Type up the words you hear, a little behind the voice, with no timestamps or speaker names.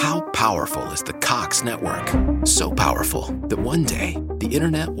powerful is the Cox network. So powerful that one day, the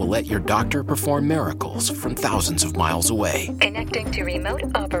internet will let your doctor perform miracles from thousands of miles away. Connecting to remote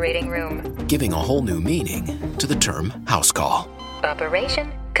operating room. Giving a whole new meaning to the term house call.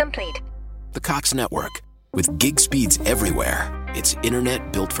 Operation complete. The Cox network. With gig speeds everywhere, it's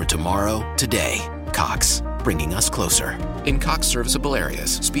internet built for tomorrow, today. Cox, bringing us closer. In Cox serviceable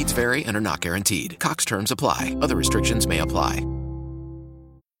areas, speeds vary and are not guaranteed. Cox terms apply. Other restrictions may apply.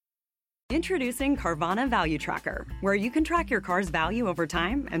 Introducing Carvana Value Tracker, where you can track your car's value over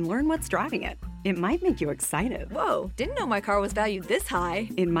time and learn what's driving it. It might make you excited. Whoa, didn't know my car was valued this high.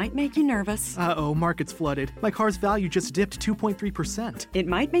 It might make you nervous. Uh-oh, market's flooded. My car's value just dipped 2.3%. It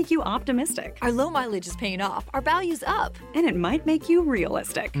might make you optimistic. Our low mileage is paying off. Our value's up. And it might make you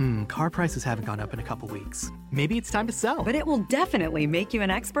realistic. Car prices haven't gone up in a couple weeks. Maybe it's time to sell. But it will definitely make you an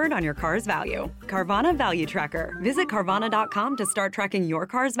expert on your car's value. Carvana Value Tracker. Visit Carvana.com to start tracking your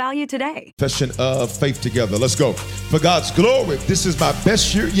car's value today. Confession of faith together. Let's go. For God's glory, this is my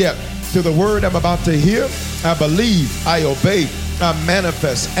best year yet. To the word I'm about to hear, I believe, I obey, I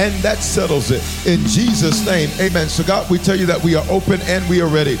manifest, and that settles it. In Jesus' name, amen. So God, we tell you that we are open and we are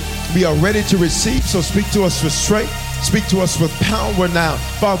ready. We are ready to receive, so speak to us with strength. Speak to us with power now.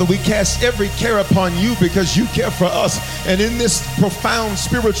 Father, we cast every care upon you because you care for us. And in this profound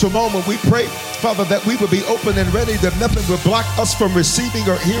spiritual moment, we pray, Father, that we will be open and ready, that nothing will block us from receiving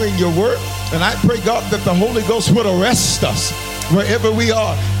or hearing your word. And I pray, God, that the Holy Ghost would arrest us wherever we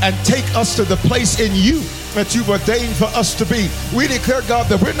are and take us to the place in you that you've ordained for us to be. We declare, God,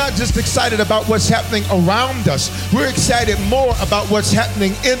 that we're not just excited about what's happening around us. We're excited more about what's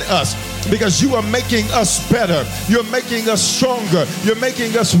happening in us because you are making us better. You're making us stronger. You're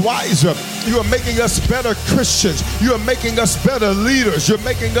making us wiser. You are making us better Christians. You are making us better leaders. You're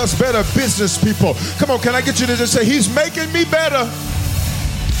making us better business people. Come on, can I get you to just say, he's making me better?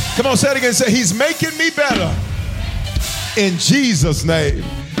 Come on, say it again. Say, he's making me better. In Jesus' name.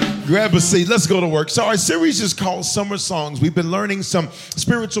 Grab a seat. Let's go to work. So our series is called Summer Songs. We've been learning some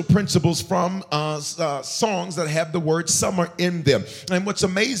spiritual principles from songs that have the word summer in them. And what's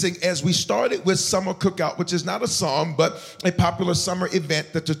amazing, as we started with Summer Cookout, which is not a song, but a popular summer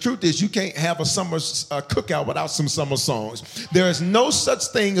event, that the truth is you can't have a summer cookout without some summer songs. There is no such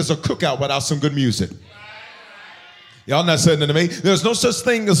thing as a cookout without some good music. Y'all not saying it to me? There's no such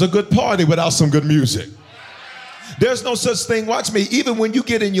thing as a good party without some good music. There's no such thing, watch me, even when you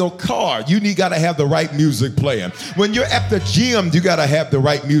get in your car, you got to have the right music playing. When you're at the gym, you got to have the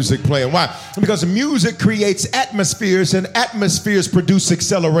right music playing. Why? Because music creates atmospheres, and atmospheres produce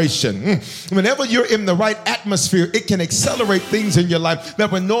acceleration. Whenever you're in the right atmosphere, it can accelerate things in your life that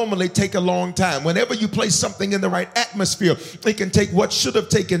would normally take a long time. Whenever you place something in the right atmosphere, it can take what should have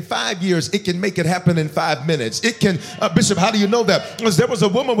taken 5 years, it can make it happen in 5 minutes. It can, Bishop, how do you know that? Because there was a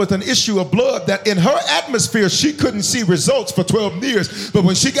woman with an issue of blood that in her atmosphere, she couldn't see results for 12 years. But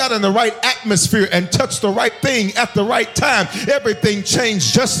when she got in the right atmosphere and touched the right thing at the right time, everything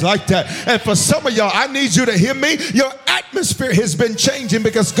changed just like that. And for some of y'all, I need you to hear me. Your atmosphere has been changing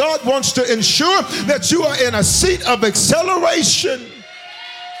because God wants to ensure that you are in a seat of acceleration.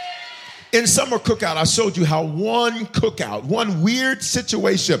 In Summer Cookout, I showed you how one cookout, one weird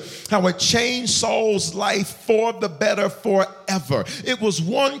situation, how it changed Saul's life for the better forever. It was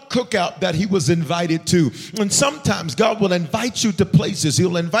one cookout that he was invited to. And sometimes God will invite you to places.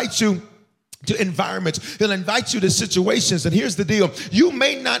 He'll invite you to environments. He'll invite you to situations. And here's the deal. You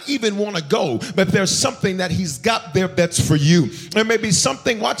may not even want to go, but there's something that he's got there that's for you. There may be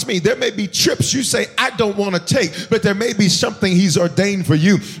something, watch me, there may be trips you say, I don't want to take, but there may be something he's ordained for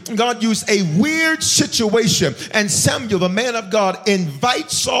you. God used a weird situation, and Samuel, the man of God,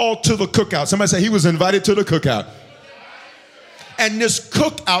 invites Saul to the cookout. Somebody say he was invited to the cookout. And this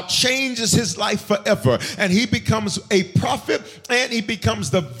cookout changes his life forever. And he becomes a prophet, and he becomes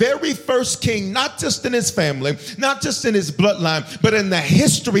the very first king, not just in his family, not just in his bloodline, but in the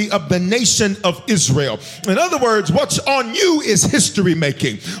history of the nation of Israel. In other words, what's on you is history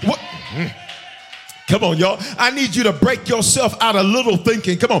making. Come on, y'all. I need you to break yourself out of little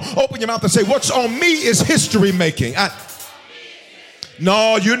thinking. Come on, open your mouth and say, what's on me is history making.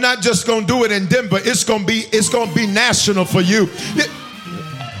 No, you're not just going to do it in Denver. It's going to be national for you.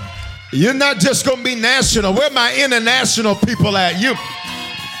 You're not just going to be national. Where my international people at?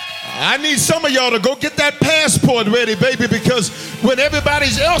 I need some of y'all to go get that passport ready, baby, because when everybody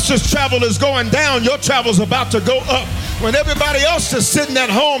else's travel is going down, your travel's about to go up. When everybody else is sitting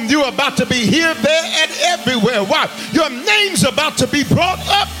at home, you're about to be here, there, and everywhere. Why? Your name's about to be brought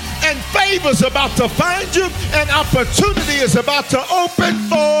up, and favor's about to find you, and opportunity is about to open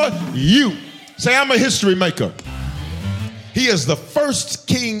for you. Say, I'm a history maker. He is the first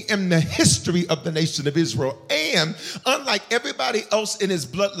king in the history of the nation of Israel. And unlike everybody else in his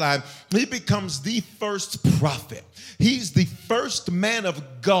bloodline, he becomes the first prophet. He's the first man of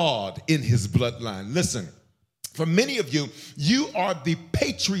God in his bloodline. Listen. For many of you, you are the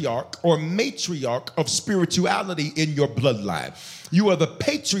patriarch or matriarch of spirituality in your bloodline. You are the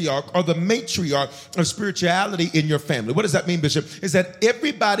patriarch or the matriarch of spirituality in your family. What does that mean, Bishop? Is that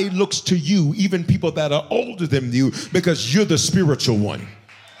everybody looks to you, even people that are older than you, because you're the spiritual one.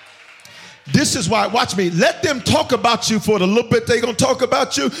 This is why, watch me, let them talk about you for the little bit they're going to talk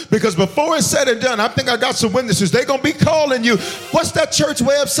about you, because before it's said and done, I think I got some witnesses. They're going to be calling you. What's that church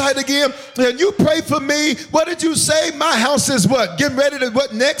website again? And you pray for me. What did you say? My house is what? Getting ready to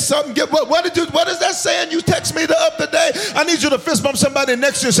what next? Something? What is that saying? You text me the other day. I need you to fist bump somebody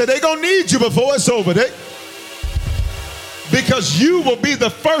next to you and say, they're going to need you before it's over. Because you will be the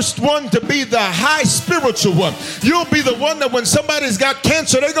first one to be the high spiritual one. You'll be the one that when somebody's got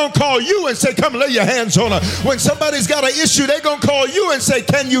cancer, they're going to call you and say, come lay your hands on her. When somebody's got an issue, they're going to call you and say,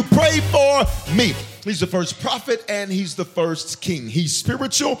 can you pray for me? He's the first prophet and he's the first king. He's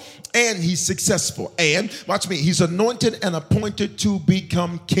spiritual and he's successful. And watch me, he's anointed and appointed to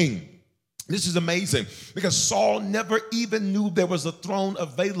become king. This is amazing because Saul never even knew there was a throne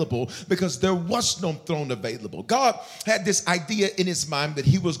available because there was no throne available. God had this idea in his mind that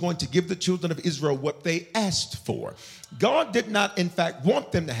he was going to give the children of Israel what they asked for. God did not, in fact,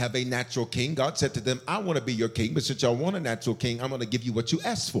 want them to have a natural king. God said to them, I want to be your king, but since y'all want a natural king, I'm going to give you what you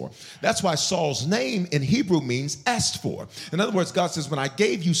asked for. That's why Saul's name in Hebrew means asked for. In other words, God says, when I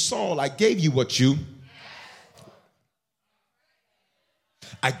gave you Saul, I gave you what you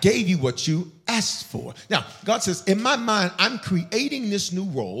asked for. Now, God says, in my mind, I'm creating this new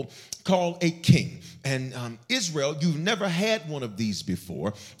role called a king. And Israel, you've never had one of these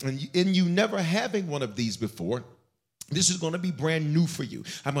before. And you never having one of these before, this is going to be brand new for you.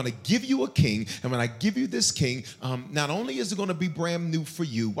 I'm going to give you a king. And when I give you this king, not only is it going to be brand new for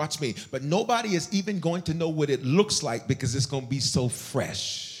you, watch me, but nobody is even going to know what it looks like because it's going to be so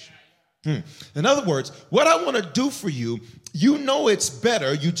fresh. In other words, what I want to do for you, you know it's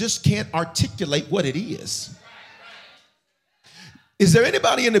better. You just can't articulate what it is. Is there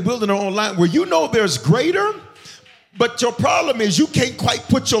anybody in the building or online where you know there's greater, but your problem is you can't quite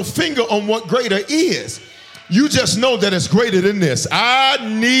put your finger on what greater is? You just know that it's greater than this. I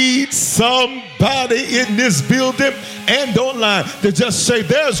need somebody in this building and online to just say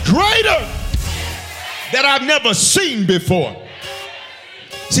there's greater that I've never seen before.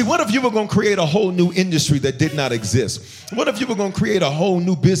 See, what if you were going to create a whole new industry that did not exist? What if you were going to create a whole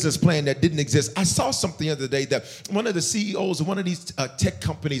new business plan that didn't exist? I saw something the other day that one of the CEOs of one of these tech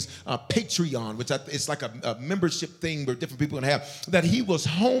companies, Patreon, which it's like a membership thing where different people can have, that he was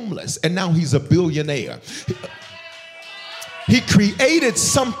homeless and now he's a billionaire. He created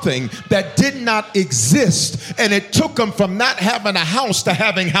something that did not exist, and it took him from not having a house to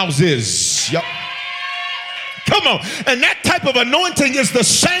having houses. Yep. Come on. And that type of anointing is the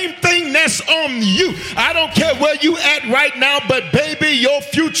same thing that's on you. I don't care where you at right now, but baby, your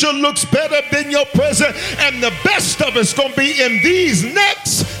future looks better than your present. And the best of it's going to be in these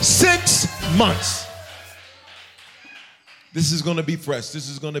next 6 months. This is going to be fresh. This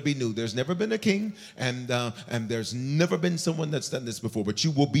is going to be new. There's never been a king, and there's never been someone that's done this before, but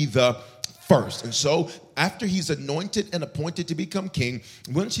you will be the first. And so after he's anointed and appointed to become king,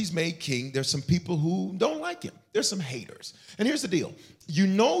 once he's made king, there's some people who don't like him. There's some haters. And here's the deal. You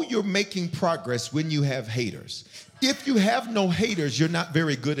know you're making progress when you have haters. If you have no haters, you're not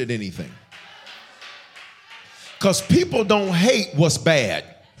very good at anything. Because people don't hate what's bad.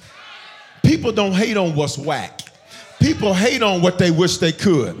 People don't hate on what's whack. People hate on what they wish they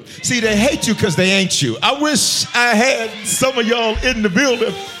could. See, they hate you because they ain't you. I wish I had some of y'all in the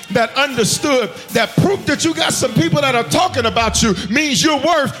building that understood that proof that you got some people that are talking about you means you're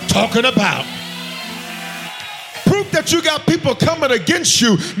worth talking about. Proof that you got people coming against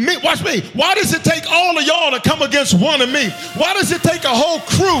you. Watch me. Why does it take all of y'all to come against one of me? Why does it take a whole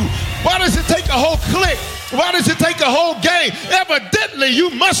crew? Why does it take a whole clique? Why does it take a whole gang? Evidently, you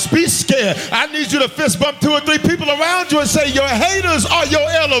must be scared. I need you to fist bump 2 or 3 people around you and say, your haters are your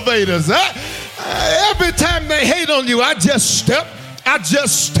elevators. Every time they hate on you, I just step.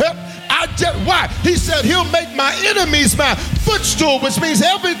 Why? He said he'll make my enemies my footstool, which means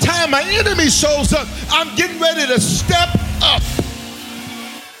every time my enemy shows up, I'm getting ready to step up.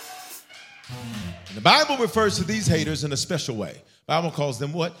 And the Bible refers to these haters in a special way. The Bible calls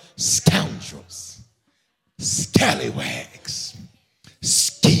them what? Scoundrels, scallywags,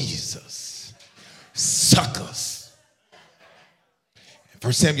 skeezers, suckers.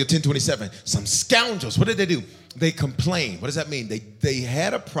 1 Samuel 10:27. Some scoundrels, what did they do? They complained. What does that mean? They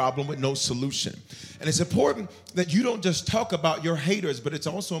had a problem with no solution. And it's important that you don't just talk about your haters, but it's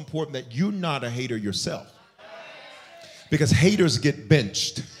also important that you're not a hater yourself. Because haters get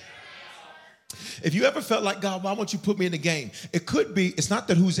benched. If you ever felt like, God, why won't you put me in the game? It could be, it's not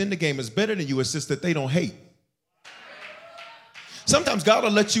that who's in the game is better than you, it's just that they don't hate. Sometimes God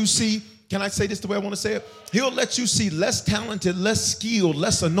will let you see, can I say this the way I want to say it? He'll let you see less talented, less skilled,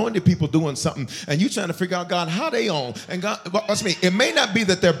 less anointed people doing something, and you trying to figure out, God, how they on? And God, watch me, it may not be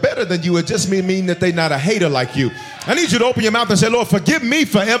that they're better than you, it just may mean that they're not a hater like you. I need you to open your mouth and say, Lord, forgive me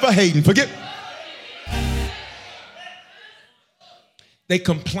for ever hating. They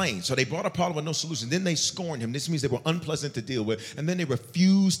complained, so they brought a problem with no solution. Then they scorned him. This means they were unpleasant to deal with. And then they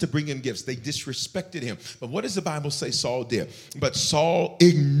refused to bring him gifts. They disrespected him. But what does the Bible say Saul did? But Saul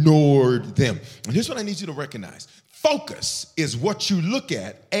ignored them. And here's what I need you to recognize. Focus is what you look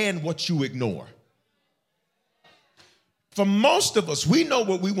at and what you ignore. For most of us, we know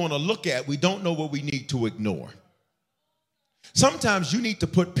what we want to look at. We don't know what we need to ignore. Sometimes you need to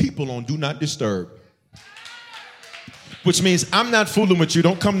put people on do not disturb. Which means I'm not fooling with you.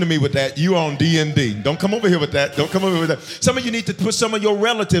 Don't come to me with that. You on D&D. Don't come over here with that. Don't come over here with that. Some of you need to put some of your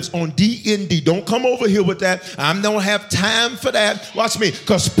relatives on D&D. Don't come over here with that. I don't have time for that. Watch me,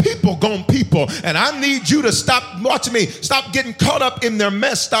 because people gon' people. And I need you to stop, watch me, stop getting caught up in their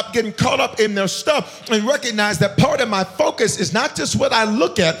mess. Stop getting caught up in their stuff. And recognize that part of my focus is not just what I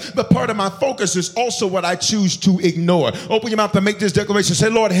look at, but part of my focus is also what I choose to ignore. Open your mouth and make this declaration. Say,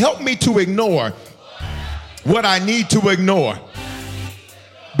 Lord, help me to ignore what I need to ignore,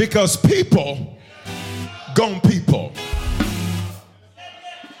 because people gon' people.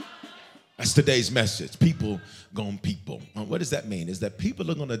 That's today's message. People gon' people. What does that mean? Is that people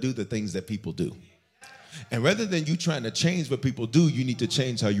are gonna do the things that people do. And rather than you trying to change what people do, you need to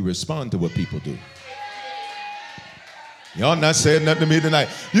change how you respond to what people do. Y'all not saying nothing to me tonight.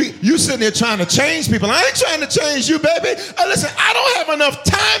 You sitting there trying to change people. I ain't trying to change you, baby. Listen, I don't have enough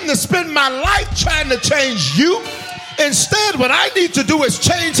time to spend my life trying to change you. Instead, what I need to do is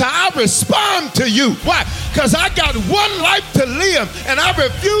change how I respond to you. Why? Because I got one life to live, and I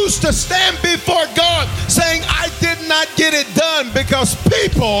refuse to stand before God saying I did not get it done, because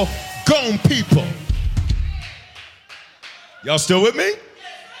people gone people. Y'all still with me?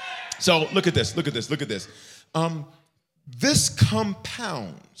 So look at this. This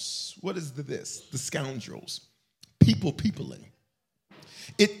compounds, what is this? The scoundrels, peopling.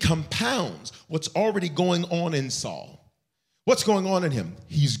 It compounds what's already going on in Saul. What's going on in him?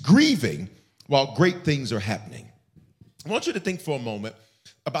 He's grieving while great things are happening. I want you to think for a moment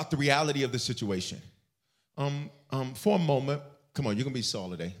about the reality of the situation. For a moment, come on, you're going to be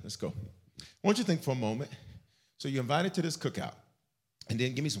Saul today. Let's go. I want you to think for a moment. So you're invited to this cookout, and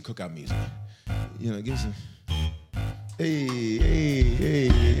then give me some cookout music. You know, give me some...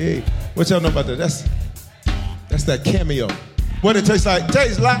 Hey. What y'all know about that? That's that cameo. What it tastes like?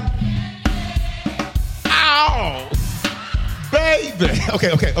 Tastes like... Ow! Baby!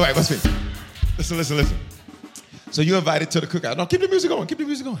 Okay. All right, let's see. Listen. So you're invited to the cookout. No, keep the music going.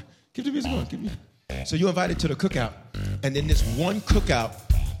 So you're invited to the cookout. And then this one cookout,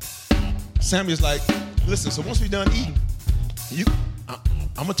 Samuel's like, listen, so once we're done eating, I'm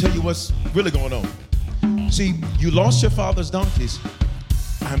going to tell you what's really going on. See, you lost your father's donkeys.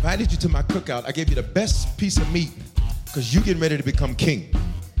 I invited you to my cookout. I gave you the best piece of meat because you're getting ready to become king.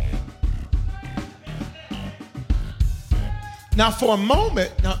 Now, for a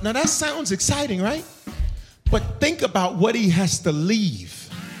moment, now that sounds exciting, right? But think about what he has to leave.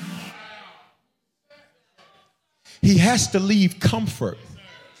 He has to leave comfort.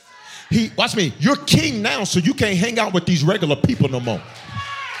 Watch me, you're king now, so you can't hang out with these regular people no more.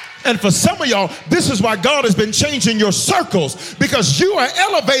 And for some of y'all, this is why God has been changing your circles, because you are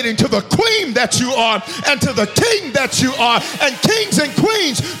elevating to the queen that you are and to the king that you are. And kings and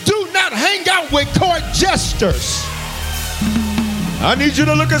queens do not hang out with court jesters. I need you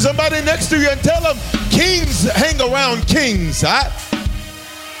to look at somebody next to you and tell them, kings hang around kings.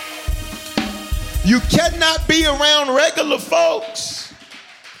 You cannot be around regular folks.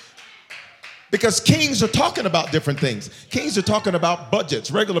 Because kings are talking about different things. Kings are talking about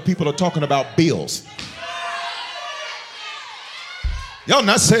budgets. Regular people are talking about bills. Y'all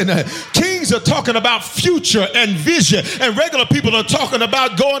not saying that. Kings are talking about future and vision. And regular people are talking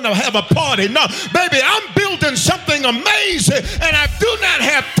about going to have a party. No, baby, I'm building something amazing. And I do not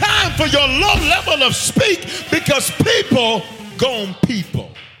have time for your low level of speak, because people gone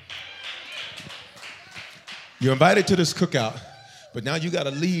people. You're invited to this cookout, but now you got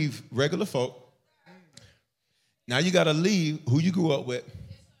to leave regular folk Now you got to leave who you grew up with.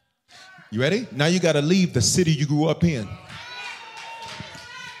 You ready? Now you got to leave the city you grew up in.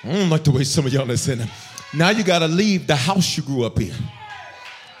 I don't like the way some of y'all are saying that. Now you got to leave the house you grew up in.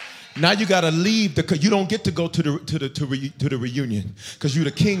 Now you got to leave you don't get to go to the reunion because you're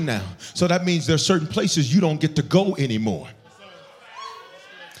the king now. So that means there's certain places you don't get to go anymore.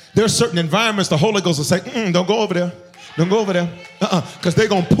 There's certain environments the Holy Ghost will say, don't go over there. Don't go over there. Because they're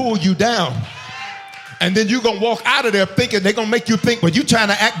going to pull you down. And then you're going to walk out of there thinking they're going to make you think, well, you're trying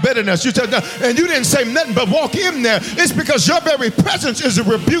to act better than us. And you didn't say nothing but walk in there. It's because your very presence is a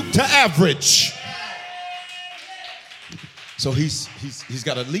rebuke to average. So he's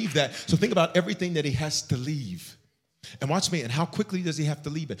got to leave that. So think about everything that he has to leave. And watch me, and how quickly does he have to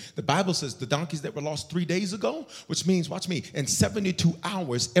leave it? The Bible says the donkeys that were lost 3 days ago, which means, watch me, in 72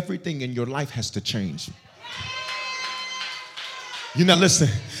 hours, everything in your life has to change. You're not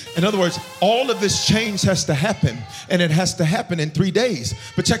listening. In other words, all of this change has to happen, and it has to happen in 3 days.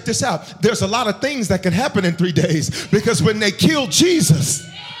 But check this out. There's a lot of things that can happen in 3 days, because when they killed Jesus,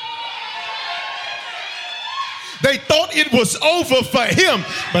 they thought it was over for him.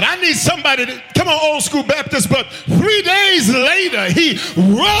 But I need somebody to, come on, old school Baptist, but 3 days later, he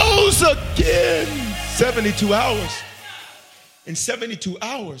rose again. 72 hours. In 72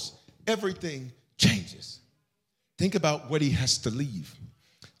 hours, everything changes. Think about what he has to leave.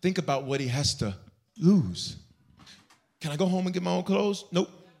 Think about what he has to lose. Can I go home and get my own clothes? Nope.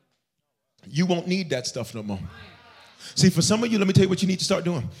 You won't need that stuff no more. See, for some of you, let me tell you what you need to start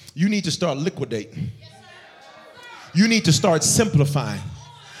doing. You need to start liquidating. You need to start simplifying.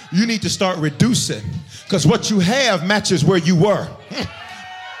 You need to start reducing, because what you have matches where you were.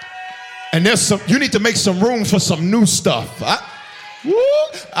 And you need to make some room for some new stuff.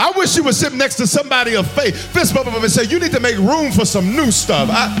 I wish you would sit next to somebody of faith, fist bump and say, you need to make room for some new stuff.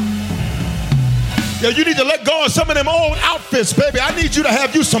 You need to let go of some of them old outfits, baby. I need you to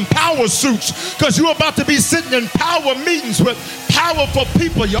have you some power suits, because you're about to be sitting in power meetings with powerful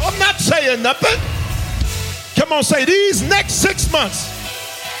people. I'm not saying nothing. Come on, say these next 6 months.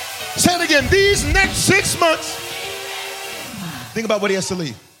 Say it again, these next 6 months. Think about what he has to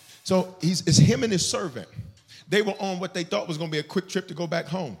leave. So it's him and his servant. They were on what they thought was going to be a quick trip to go back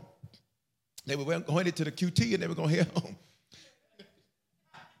home. They were going into the QT and they were going to head home.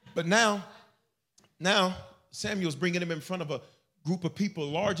 But now Samuel's bringing him in front of a group of people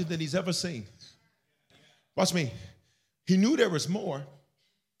larger than he's ever seen. Watch me. He knew there was more.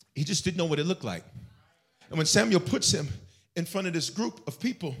 He just didn't know what it looked like. And when Samuel puts him in front of this group of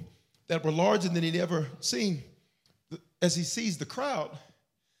people that were larger than he'd ever seen, as he sees the crowd,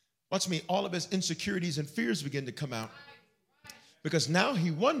 watch me, all of his insecurities and fears begin to come out. Because now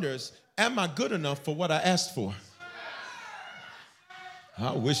he wonders, am I good enough for what I asked for?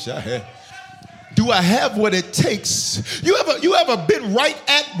 I wish I had. Do I have what it takes? You ever been right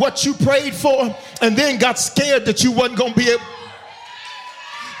at what you prayed for and then got scared that you wasn't going to be able?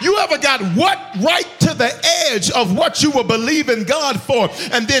 You ever got right to the edge of what you were believing God for,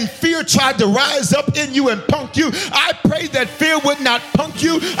 and then fear tried to rise up in you and punk you? I pray that fear would not punk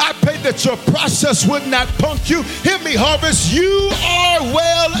you. I pray that your process would not punk you. Hear me, Harvest. You are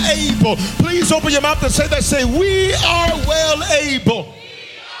well able. Please open your mouth and say that. Say, we are well able.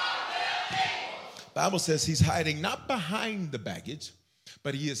 Bible says he's hiding not behind the baggage,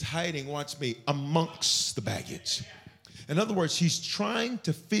 but he is hiding, watch me, amongst the baggage. In other words, he's trying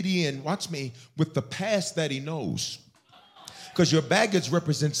to fit in, watch me, with the past that he knows. Because your baggage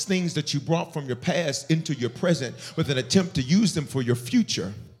represents things that you brought from your past into your present with an attempt to use them for your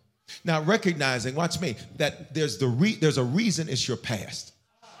future. Now, recognizing, watch me, that there's a reason it's your past.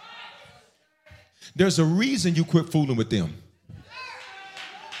 There's a reason you quit fooling with them.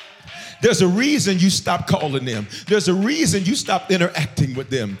 There's a reason you stopped calling them. There's a reason you stopped interacting with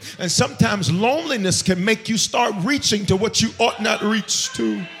them. And sometimes loneliness can make you start reaching to what you ought not reach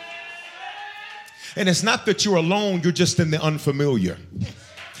to. And it's not that you're alone, you're just in the unfamiliar.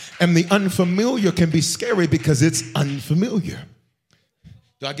 And the unfamiliar can be scary because it's unfamiliar.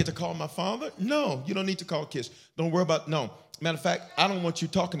 Do I get to call my father? No, you don't need to call kids. Don't worry about, no. Matter of fact, I don't want you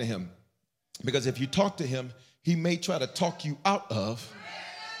talking to him. Because if you talk to him, he may try to talk you out of.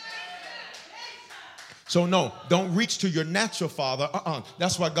 So no, don't reach to your natural father.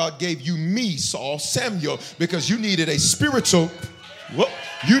 That's why God gave you me, Samuel, because you needed a spiritual,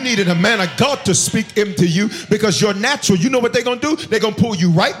 you needed a man of God to speak into you, because your natural, you know what they're going to do? They're going to pull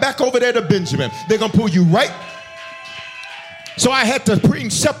you right back over there to Benjamin. They're going to pull you right. So I had to bring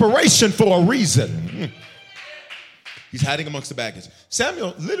separation for a reason. He's hiding amongst the baggage.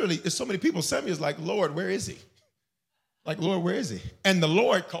 Samuel, literally, there's so many people. Samuel's like, Lord, where is he? Like, Lord, where is he? And the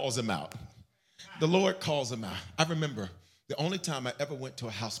Lord calls him out. the Lord calls him out. I remember the only time I ever went to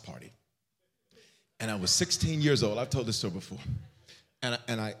a house party, and I was 16 years old. I've told this story before. And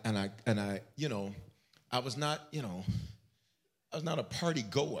I, you know, I was not a party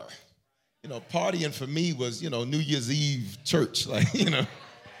goer. You know, partying for me was, you know, New Year's Eve church, like, you know.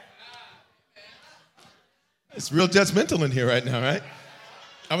 It's real judgmental in here right now, right?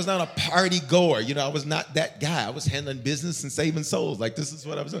 I was not a party goer. You know, I was not that guy. I was handling business and saving souls. Like, this is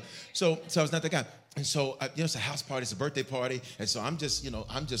what I was doing. So I was not that guy. And so, you know, it's a house party. It's a birthday party. And so I'm just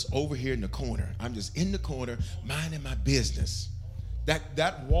over here in the corner. I'm just in the corner, minding my business.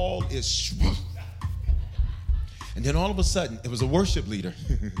 That wall is... And then all of a sudden, it was a worship leader.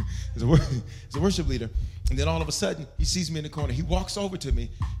 It's a worship leader. And then all of a sudden, he sees me in the corner. He walks over to me.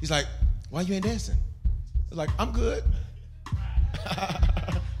 He's like, why you ain't dancing? I was like, I'm good.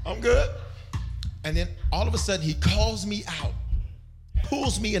 I'm good. And then all of a sudden, he calls me out,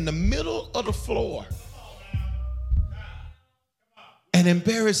 pulls me in the middle of the floor, and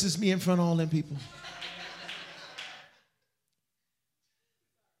embarrasses me in front of all them people.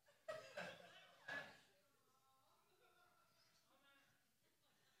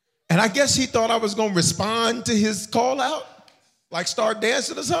 And I guess he thought I was going to respond to his call out, like start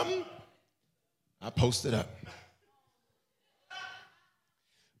dancing or something. I posted up.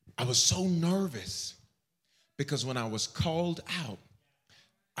 I was so nervous because when I was called out,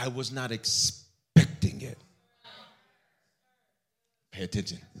 I was not expecting it. Pay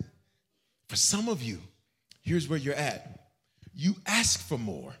attention. For some of you, here's where you're at. You ask for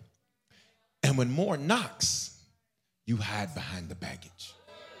more, and when more knocks, you hide behind the baggage.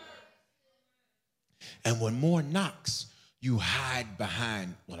 And when more knocks, you hide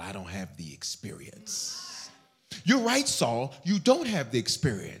behind, well, I don't have the experience. You're right, Saul, you don't have the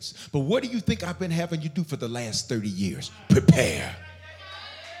experience. But what do you think I've been having you do for the last 30 years? Prepare.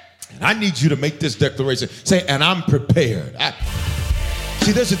 And I need you to make this declaration. Say, and I'm prepared.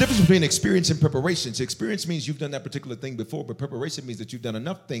 See, there's a difference between experience and preparation. See, experience means you've done that particular thing before, but preparation means that you've done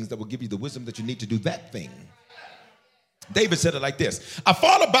enough things that will give you the wisdom that you need to do that thing. David said it like this: I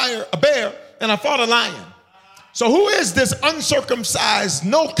fought a bear and I fought a lion. So who is this uncircumcised,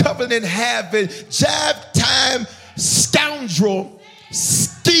 no covenant having, jab time scoundrel,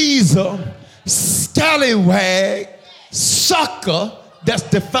 skeezer, scallywag, sucker that's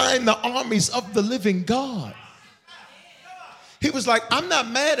defying the armies of the living God? He was like, I'm not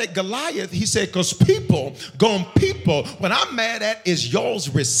mad at Goliath. He said, because people. What I'm mad at is y'all's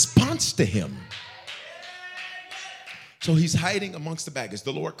response to him. So he's hiding amongst the baggage.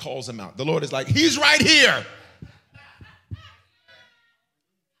 The Lord calls him out. The Lord is like, he's right here.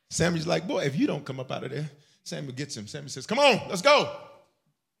 Samuel's like, boy, if you don't come up out of there. Samuel gets him. Samuel says, come on, let's go.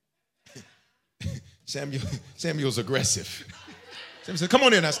 Samuel's aggressive. Samuel says, come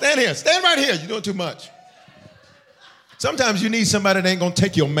on in now, stand here. Stand right here. You're doing too much. Sometimes you need somebody that ain't going to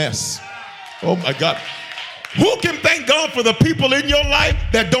take your mess. Oh, my God. Who can thank God for the people in your life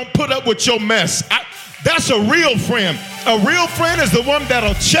that don't put up with your mess? That's a real friend. A real friend is the one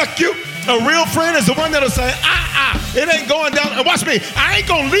that'll check you. A real friend is the one that'll say, it ain't going down. And watch me. I ain't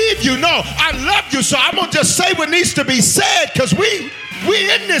going to leave you. No, I love you. So I'm going to just say what needs to be said because we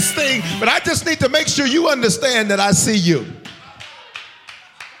in this thing. But I just need to make sure you understand that I see you.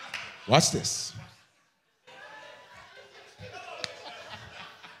 Watch this.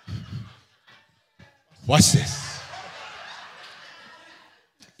 Watch this.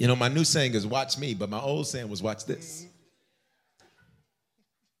 You know, my new saying is watch me, but my old saying was watch this.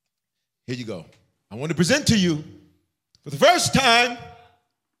 Here you go. I want to present to you, for the first time,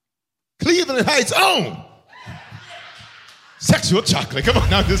 Cleveland Heights' own sexual chocolate. Come on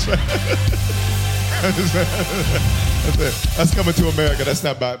now, this way. That's coming to America. That's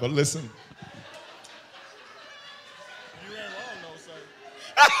not Bible. Listen. You ain't wrong, no, sir.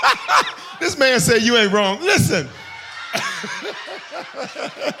 This man said you ain't wrong. Listen.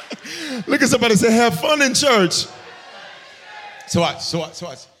 Look at somebody and say, have fun in church. So watch.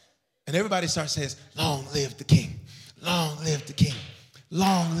 And everybody starts saying, long live the king. Long live the king.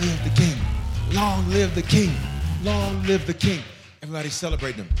 Long live the king. Long live the king. Long live the king. Everybody's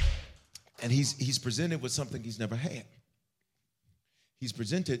celebrating him. And he's presented with something he's never had. He's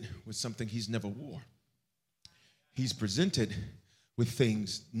presented with something he's never wore. He's presented with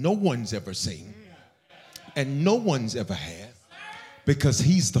things no one's ever seen and no one's ever had, because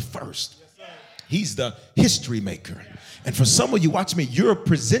he's the first. He's the history maker. And for some of you, watch me, you're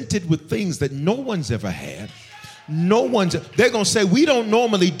presented with things that no one's ever had. They're going to say, we don't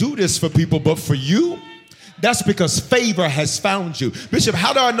normally do this for people, but for you, That's because favor has found you. Bishop,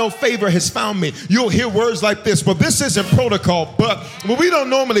 how do I know favor has found me? You'll hear words like this. Well, this isn't protocol, but well, we don't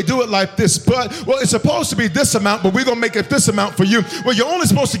normally do it like this, but well, it's supposed to be this amount, but we're going to make it this amount for you. Well, you're only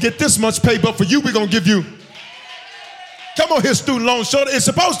supposed to get this much pay, but for you, we're going to give you. Come on here, student loan shoulder. It's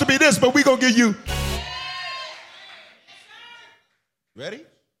supposed to be this, but we're going to give you. Ready?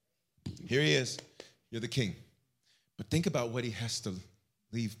 Here he is. You're the king. But think about what he has to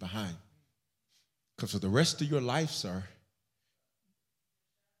leave behind. Because for the rest of your life, sir,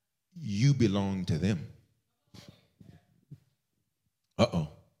 you belong to them. Uh-oh.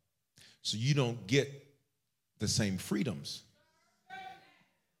 So you don't get the same freedoms.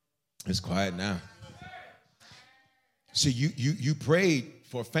 It's quiet now. See, you prayed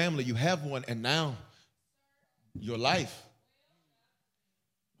for a family, you have one, and now your life.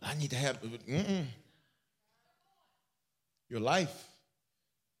 I need to have your life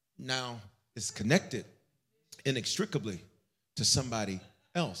now is connected inextricably to somebody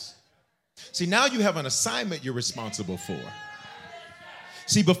else. See, now you have an assignment you're responsible for.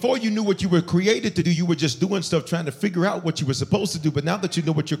 See, before you knew what you were created to do, you were just doing stuff trying to figure out what you were supposed to do. But now that you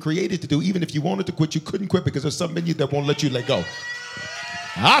know what you're created to do, even if you wanted to quit, you couldn't quit because there's something in you that won't let you let go.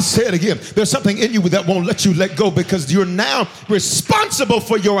 I'll say it again. There's something in you that won't let you let go because you're now responsible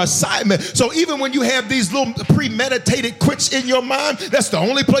for your assignment. So even when you have these little premeditated quits in your mind, that's the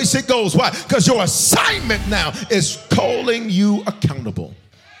only place it goes. Why? Because your assignment now is calling you accountable.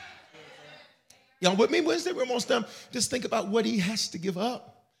 Y'all with me? Wednesday, we're almost done. Just think about what he has to give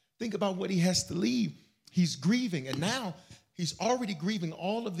up. Think about what he has to leave. He's grieving, and now he's already grieving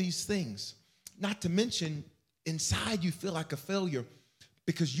all of these things. Not to mention, inside you feel like a failure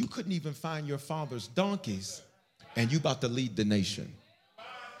because you couldn't even find your father's donkeys, and you about to lead the nation.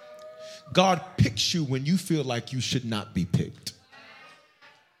 God picks you when you feel like you should not be picked.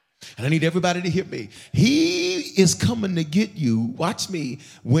 And I need everybody to hear me. He is coming to get you, watch me,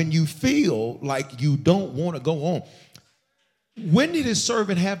 when you feel like you don't want to go on. When did his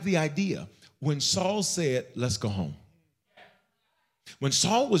servant have the idea? When Saul said, let's go home. When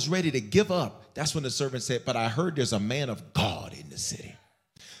Saul was ready to give up, that's when the servant said, but I heard there's a man of God in the city.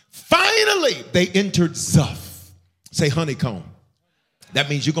 Finally, they entered Zuph. Say honeycomb. That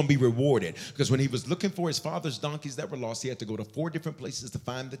means you're going to be rewarded. Because when he was looking for his father's donkeys that were lost, he had to go to 4 different places to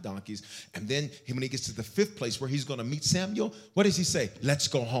find the donkeys. And then when he gets to the 5th place where he's going to meet Samuel, what does he say? Let's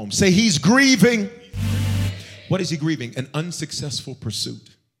go home. Say he's grieving. What is he grieving? An unsuccessful pursuit.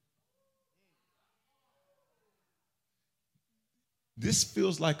 This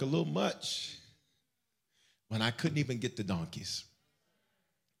feels like a little much when I couldn't even get the donkeys.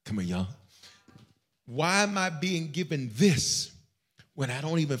 Come on, y'all. Why am I being given this when I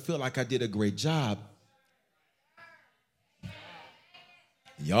don't even feel like I did a great job?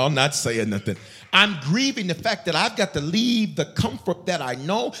 Y'all not saying nothing. I'm grieving the fact that I've got to leave the comfort that I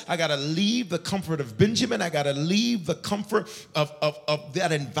know. I got to leave the comfort of Benjamin. I got to leave the comfort of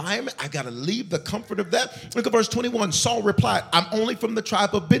that environment. I got to leave the comfort of that. Look at verse 21. Saul replied, I'm only from the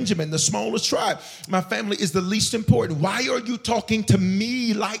tribe of Benjamin, the smallest tribe. My family is the least important. Why are you talking to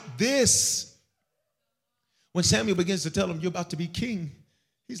me like this? When Samuel begins to tell him, you're about to be king,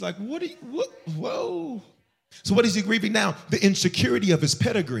 he's like, whoa. So what is he grieving now? The insecurity of his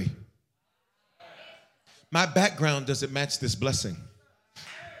pedigree. My background doesn't match this blessing.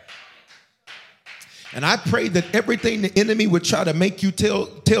 And I pray that everything the enemy would try to make you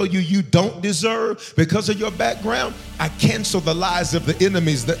tell you don't deserve because of your background, I cancel the lies of the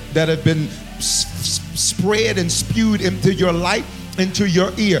enemies that have been spread and spewed into your life, into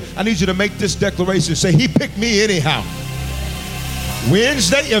your ear. I need you to make this declaration. Say, he picked me anyhow.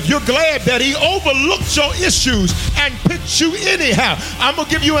 Wednesday, if you're glad that he overlooked your issues and picked you anyhow, I'm going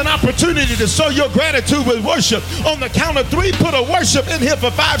to give you an opportunity to show your gratitude with worship. On the count of 3, put a worship in here for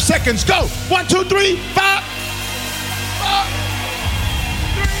 5 seconds. Go. 1, 2, 3, 5. 4,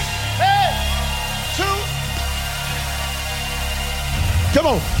 3, 2. Come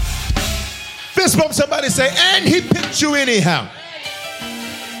on. Fist bump somebody, say, and he picked you anyhow.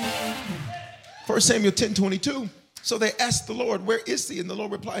 1 Samuel 10:22. So they asked the Lord, where is he? And the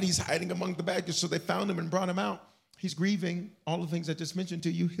Lord replied, he's hiding among the baggage. So they found him and brought him out. He's grieving all the things I just mentioned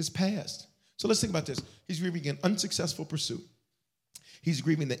to you, his past. So let's think about this. He's grieving an unsuccessful pursuit. He's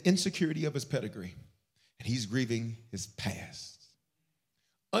grieving the insecurity of his pedigree. And he's grieving his past.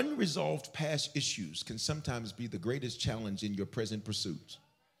 Unresolved past issues can sometimes be the greatest challenge in your present pursuits.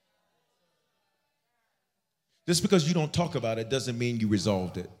 Just because you don't talk about it doesn't mean you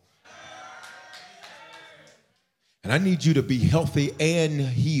resolved it. And I need you to be healthy and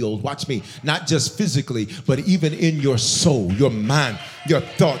healed. Watch me. Not just physically, but even in your soul, your mind, your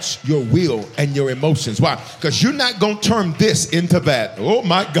thoughts, your will, and your emotions. Why? Because you're not going to turn this into that. Oh,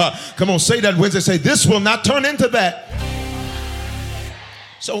 my God. Come on, say that Wednesday. Say, this will not turn into that.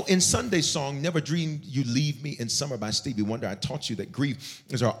 So in Sunday's song, Never Dreamed You Leave Me in Summer by Stevie Wonder, I taught you that grief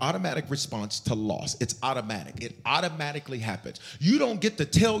is our automatic response to loss. It's automatic. It automatically happens. You don't get to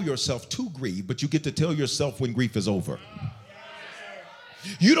tell yourself to grieve, but you get to tell yourself when grief is over.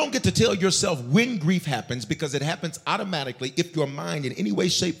 You don't get to tell yourself when grief happens because it happens automatically if your mind in any way,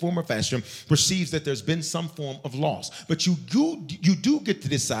 shape, form, or fashion perceives that there's been some form of loss. But you do get to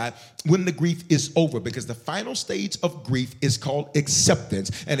decide when the grief is over because the final stage of grief is called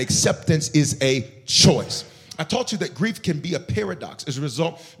acceptance, and acceptance is a choice. I taught you that grief can be a paradox as a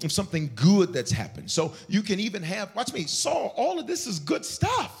result of something good that's happened. So you can even have, watch me, Saul, all of this is good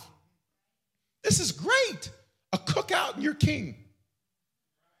stuff. This is great. A cookout and you're king.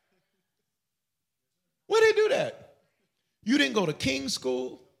 Where they do that? You didn't go to King's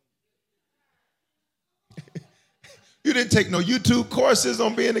school. You didn't take no YouTube courses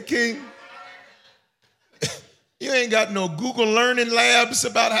on being a king. You ain't got no Google learning labs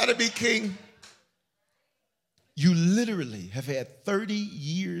about how to be king. You literally have had 30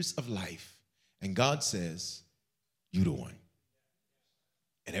 years of life, and God says, you the one.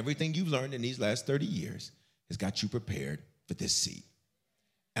 And everything you've learned in these last 30 years has got you prepared for this seat.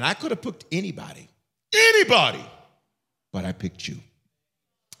 And I could have picked anybody, but I picked you.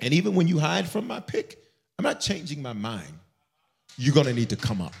 And even when you hide from my pick, I'm not changing my mind. You're going to need to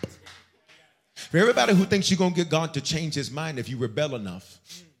come up. For everybody who thinks you're going to get God to change his mind if you rebel enough,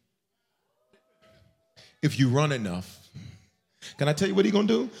 if you run enough, can I tell you what he's going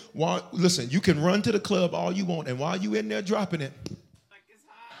to do? Listen, you can run to the club all you want, and while you in there dropping it,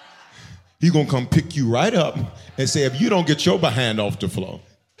 he's going to come pick you right up and say, if you don't get your behind off the floor,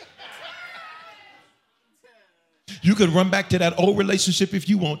 you can run back to that old relationship if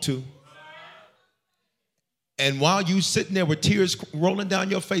you want to. And while you sitting there with tears rolling down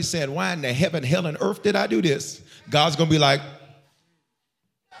your face saying, why in the heaven, hell, and earth did I do this? God's going to be like,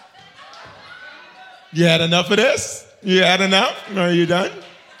 you had enough of this? You had enough? Are you done?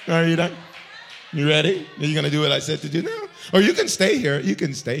 Are you done? You ready? Are you going to do what I said to do now? Or you can stay here. You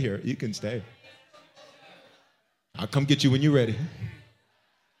can stay here. You can stay. I'll come get you when you're ready.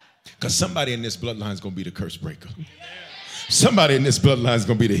 Because somebody in this bloodline is going to be the curse breaker. Somebody in this bloodline is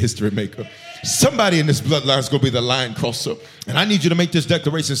going to be the history maker. Somebody in this bloodline is going to be the line crosser. And I need you to make this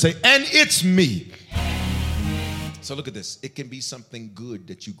declaration and say, and it's me. So look at this. It can be something good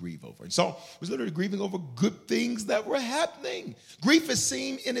that you grieve over. And Saul was literally grieving over good things that were happening. Grief is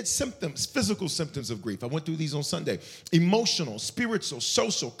seen in its symptoms, physical symptoms of grief. I went through these on Sunday. Emotional, spiritual,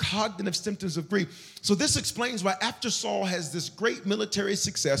 social, cognitive symptoms of grief. So this explains why after Saul has this great military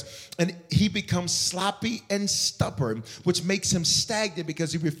success and he becomes sloppy and stubborn, which makes him stagnant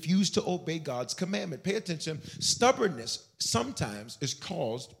because he refused to obey God's commandment. Pay attention. Stubbornness sometimes is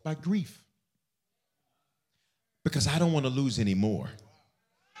caused by grief. Because I don't want to lose any more.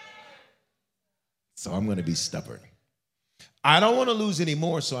 So I'm going to be stubborn. I don't want to lose any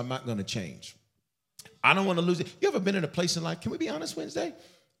more, so I'm not going to change. I don't want to lose it. You ever been in a place in life, can we be honest Wednesday,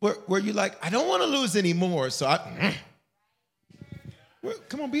 where you're like, I don't want to lose any more, so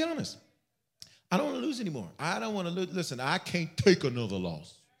come on, be honest. I don't want to lose any more. I don't want to lose. Listen, I can't take another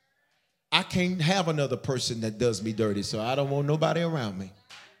loss. I can't have another person that does me dirty, so I don't want nobody around me.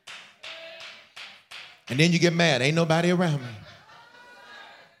 And then you get mad. Ain't nobody around me.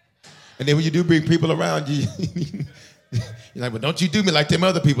 And then when you do bring people around you, you're like, well, don't you do me like them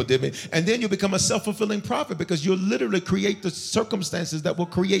other people did me. And then you become a self-fulfilling prophet because you'll literally create the circumstances that will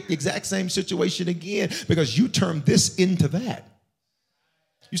create the exact same situation again because you turn this into that.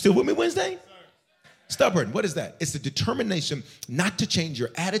 You still with me Wednesday? Stubborn, what is that? It's the determination not to change your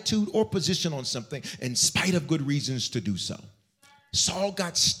attitude or position on something in spite of good reasons to do so. Saul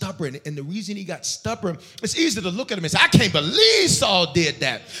got stubborn, and the reason he got stubborn, it's easy to look at him and say, I can't believe Saul did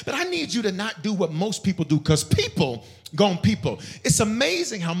that. But I need you to not do what most people do because people gone people. It's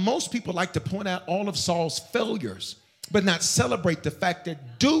amazing how most people like to point out all of Saul's failures, but not celebrate the fact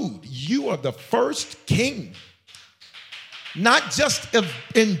that, dude, you are the first king. Not just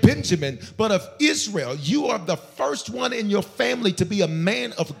in Benjamin, but of Israel. You are the first one in your family to be a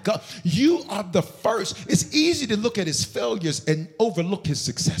man of God. You are the first. It's easy to look at his failures and overlook his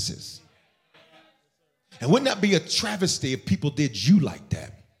successes. And wouldn't that be a travesty if people did you like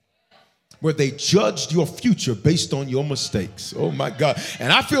that? Where they judged your future based on your mistakes. Oh my God.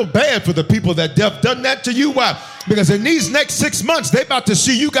 And I feel bad for the people that have done that to you. Why? Because in these next 6 months, they about to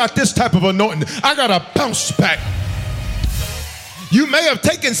see you got this type of anointing. I got to bounce back. You may have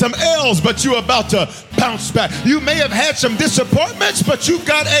taken some L's, but you're about to bounce back. You may have had some disappointments, but you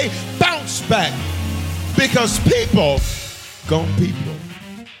got a bounce back. Because people.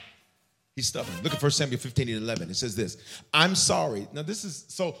 He's stubborn. Look at 1 Samuel 15:11. It says this. I'm sorry. Now this is,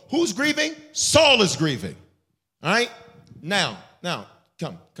 so who's grieving? Saul is grieving. All right? Now,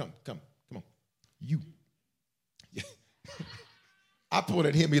 come on. You. I pulled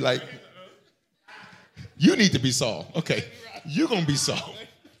at him, be like, you need to be Saul. Okay. You're going to be Saul.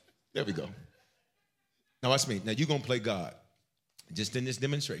 There we go. Now watch me. Now you're going to play God. Just in this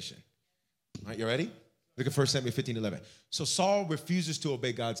demonstration. All right, you ready? Look at 1 Samuel 15:11. So Saul refuses to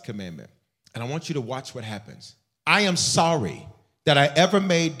obey God's commandment. And I want you to watch what happens. I am sorry that I ever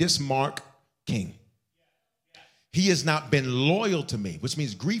made this Mark king. He has not been loyal to me, which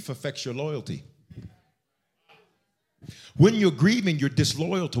means grief affects your loyalty. When you're grieving, you're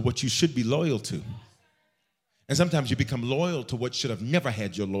disloyal to what you should be loyal to. And sometimes you become loyal to what should have never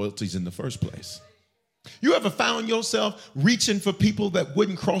had your loyalties in the first place. You ever found yourself reaching for people that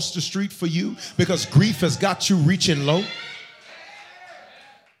wouldn't cross the street for you because grief has got you reaching low?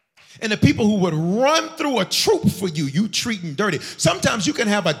 And the people who would run through a troop for you, you treating dirty. Sometimes you can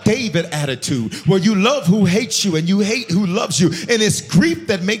have a David attitude where you love who hates you and you hate who loves you. And it's grief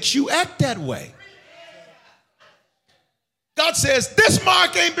that makes you act that way. God says, this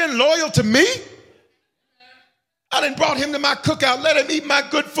Mark ain't been loyal to me. I done brought him to my cookout, let him eat my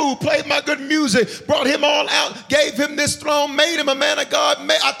good food, played my good music, brought him all out, gave him this throne, made him a man of God.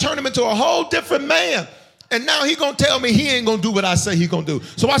 I turned him into a whole different man. And now he going to tell me he ain't going to do what I say he going to do.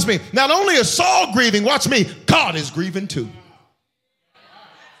 So watch me. Not only is Saul grieving, watch me, God is grieving too.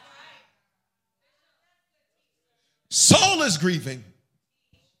 Saul is grieving.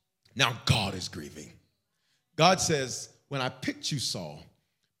 Now God is grieving. God says, when I picked you, Saul,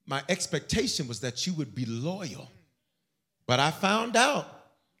 my expectation was that you would be loyal. But I found out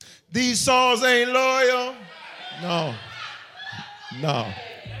these Sauls ain't loyal. No.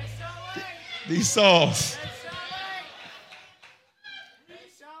 These Sauls.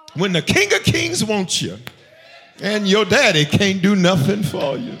 When the King of Kings wants you and your daddy can't do nothing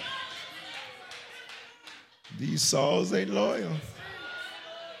for you, these Sauls ain't loyal.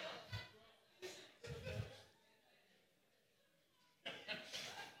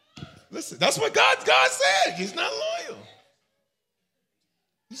 Listen, that's what God said. He's not loyal.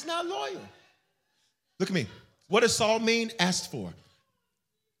 He's not loyal. Look at me. What does Saul mean? Asked for.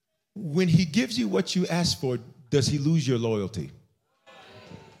 When he gives you what you asked for, does he lose your loyalty?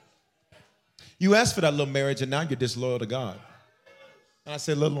 You asked for that little marriage and now you're disloyal to God. And I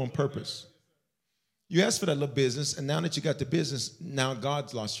said little on purpose. You asked for that little business and now that you got the business, now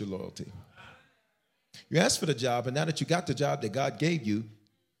God's lost your loyalty. You asked for the job and now that you got the job that God gave you,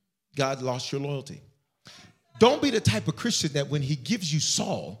 God lost your loyalty. Don't be the type of Christian that when he gives you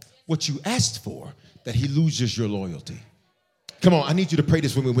Saul, what you asked for, that he loses your loyalty. Come on, I need you to pray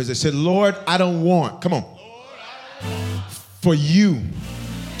this with me Wednesday. Say, Lord, I don't want, come on, for you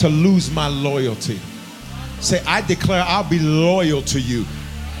to lose my loyalty. Say, I declare I'll be loyal to you.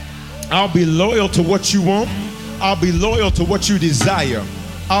 I'll be loyal to what you want. I'll be loyal to what you desire.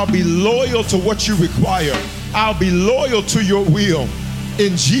 I'll be loyal to what you require. I'll be loyal to your will.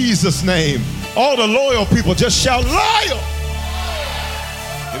 In Jesus' name. All the loyal people just shout loyal.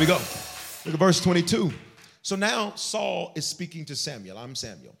 Here we go. Look at verse 22. So now Saul is speaking to Samuel. I'm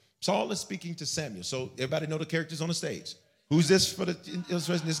Samuel. Saul is speaking to Samuel. So everybody know the characters on the stage. Who's this for the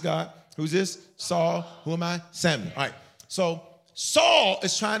illustration? This guy. Who's this? Saul. Who am I? Samuel. All right. So Saul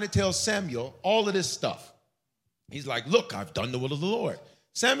is trying to tell Samuel all of this stuff. He's like, look, I've done the will of the Lord.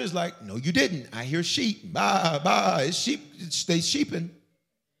 Samuel's like, no, you didn't. I hear sheep. Bye. It's sheep. They sheeping.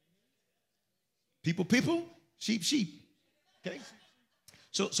 People, sheep. Okay?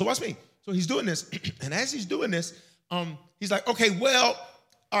 So watch me. So he's doing this. And as he's doing this, he's like, okay, well,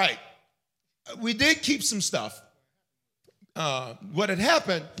 all right. We did keep some stuff. What had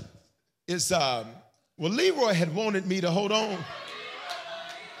happened is, Leroy had wanted me to hold on.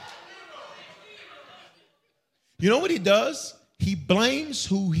 You know what he does? He blames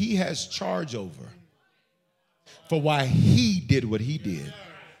who he has charge over for why he did what he did.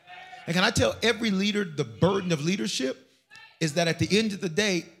 And can I tell every leader the burden of leadership is that at the end of the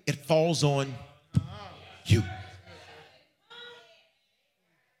day, it falls on you.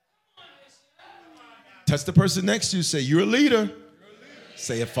 Touch the person next to you. Say, you're a leader.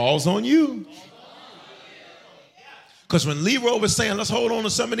 Say, it falls on you. Because when Leroy was saying, let's hold on to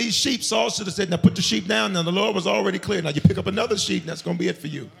some of these sheep, Saul should have said, now put the sheep down. Now the Lord was already clear. Now you pick up another sheep, and that's going to be it for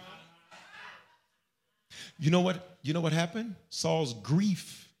you. You know what happened? Saul's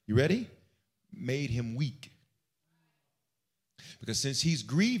grief, you ready? Made him weak. Because since he's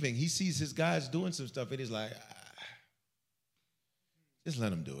grieving, he sees his guys doing some stuff, and he's like, just let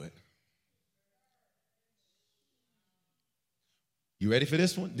them do it. You ready for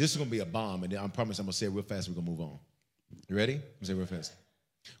this one? This is going to be a bomb, and I promise I'm going to say it real fast. We're going to move on. You ready? I'm going to say it real fast.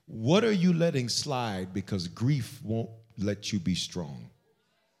 What are you letting slide because grief won't let you be strong?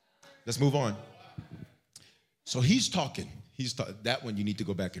 Let's move on. So he's talking. That one, you need to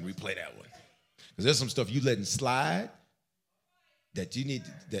go back and replay that one. Because there's some stuff you letting slide that you need,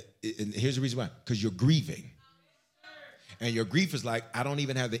 and here's the reason why. Because you're grieving. And your grief is like, I don't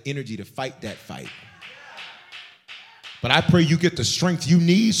even have the energy to fight that fight. But I pray you get the strength you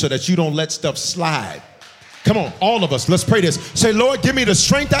need so that you don't let stuff slide. Come on, all of us, let's pray this. Say, Lord, give me the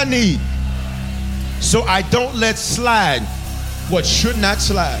strength I need so I don't let slide what should not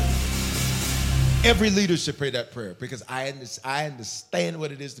slide. Every leader should pray that prayer because I understand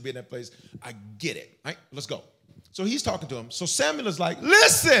what it is to be in that place. I get it. All right, let's go. So he's talking to him. So Samuel is like,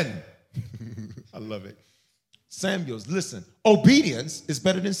 listen. I love it. Samuel's, listen, obedience is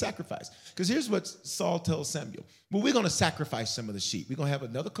better than sacrifice. Because here's what Saul tells Samuel. Well, we're going to sacrifice some of the sheep. We're going to have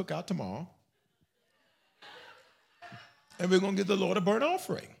another cookout tomorrow. And we're going to give the Lord a burnt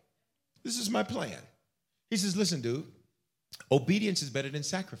offering. This is my plan. He says, listen, dude, obedience is better than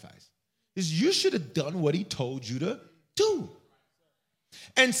sacrifice. He says, you should have done what he told you to do.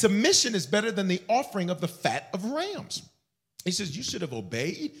 And submission is better than the offering of the fat of rams. He says, you should have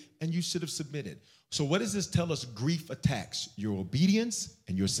obeyed and you should have submitted. So what does this tell us? Grief attacks your obedience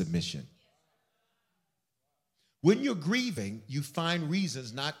and your submission. When you're grieving, you find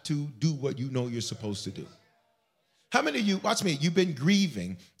reasons not to do what you know you're supposed to do. How many of you, watch me, you've been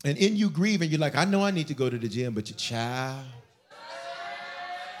grieving, and in you grieving, you're like, I know I need to go to the gym, but your child.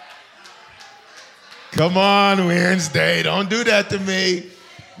 Come on, Wednesday, don't do that to me.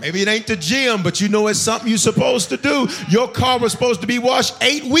 Maybe it ain't the gym, but you know it's something you're supposed to do. Your car was supposed to be washed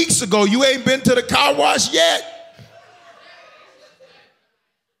 8 weeks ago. You ain't been to the car wash yet.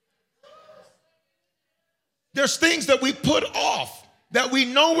 There's things that we put off that we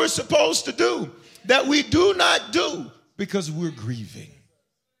know we're supposed to do that we do not do because we're grieving.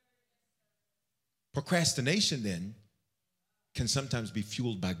 Procrastination then can sometimes be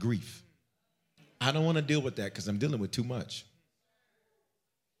fueled by grief. I don't want to deal with that because I'm dealing with too much.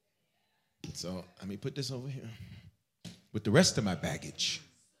 So let me put this over here with the rest of my baggage.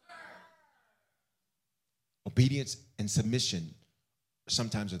 Obedience and submission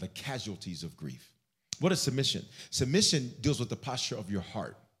sometimes are the casualties of grief. What is submission? Submission deals with the posture of your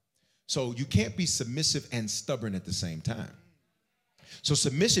heart. So you can't be submissive and stubborn at the same time. So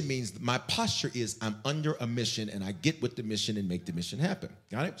submission means my posture is I'm under a mission and I get with the mission and make the mission happen.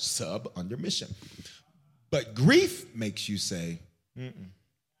 Got it? Sub under mission. But grief makes you say,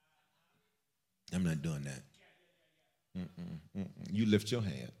 I'm not doing that. You lift your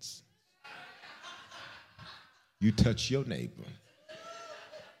hands. You touch your neighbor.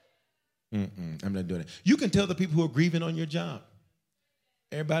 I'm not doing it. You can tell the people who are grieving on your job.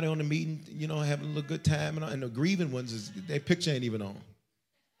 Everybody on the meeting, you know, having a little good time, and the grieving ones, their picture ain't even on.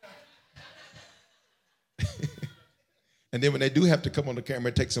 And then when they do have to come on the camera,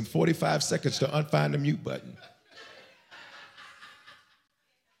 it takes them 45 seconds to unfind the mute button.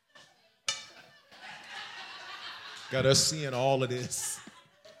 Got us seeing all of this.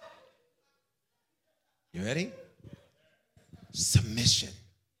 You ready? Submission.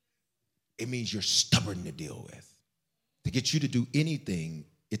 It means you're stubborn to deal with. To get you to do anything,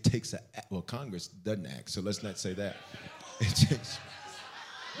 it takes Congress doesn't act, so let's not say that.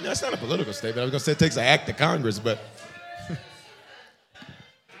 No, it's not a political statement. I was going to say it takes an act of Congress, but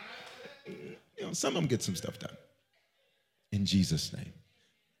some of them get some stuff done. In Jesus' name.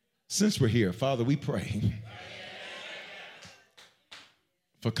 Since we're here, Father, we pray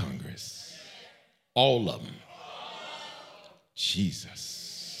for Congress. All of them.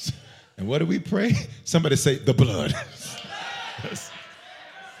 Jesus. And what do we pray? Somebody say the blood.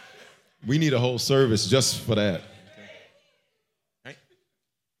 We need a whole service just for that. Right?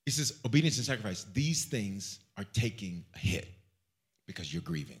 He says, obedience and sacrifice. These things are taking a hit because you're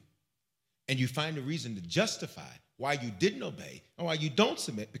grieving. And you find a reason to justify why you didn't obey or why you don't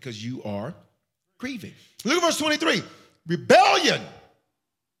submit because you are grieving. Look at verse 23. Rebellion.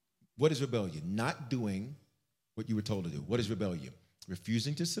 What is rebellion? Not doing what you were told to do. What is rebellion?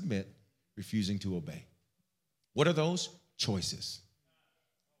 Refusing to submit, refusing to obey. What are those? Choices.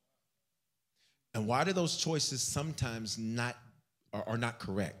 And why do those choices sometimes are not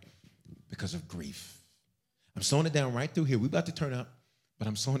correct? Because of grief. I'm slowing it down right through here. We're about to turn up, but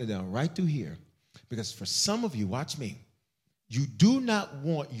I'm slowing it down right through here. Because for some of you, watch me, you do not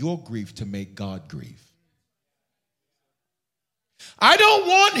want your grief to make God grieve. I don't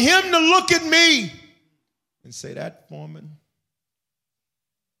want him to look at me and say, that Foreman,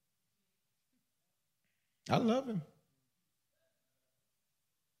 I love him.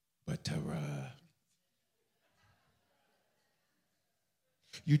 But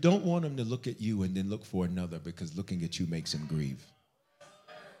you don't want him to look at you and then look for another, because looking at you makes him grieve.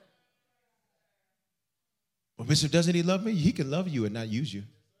 Well, Bishop, doesn't he love me? He can love you and not use you.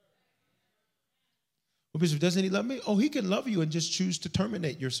 Well, Bishop, doesn't he love me? Oh, he can love you and just choose to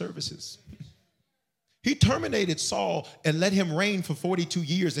terminate your services. He terminated Saul and let him reign for 42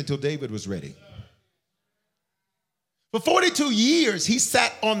 years until David was ready. For 42 years, he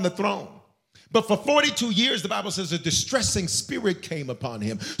sat on the throne. But for 42 years, the Bible says a distressing spirit came upon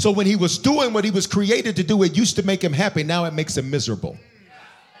him. So when he was doing what he was created to do, it used to make him happy. Now it makes him miserable.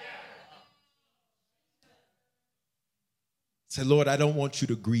 Say, Lord, I don't want you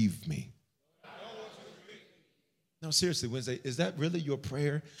to grieve me. No, seriously, Wednesday, is that really your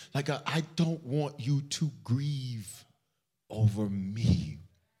prayer? Like, I don't want you to grieve over me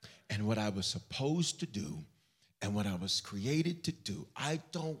and what I was supposed to do and what I was created to do. I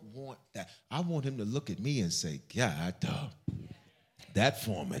don't want that. I want him to look at me and say, God, that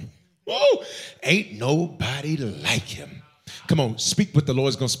Foreman, whoa, ain't nobody like him. Come on, speak what the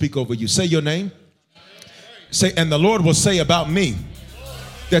Lord's going to speak over you. Say your name. Say, and the Lord will say about me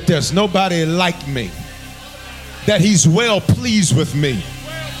that there's nobody like me. That he's well pleased with me.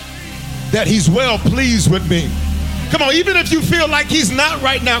 That he's well pleased with me. Come on, even if you feel like he's not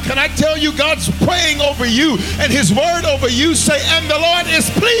right now, can I tell you God's praying over you and his word over you? Say, and the Lord is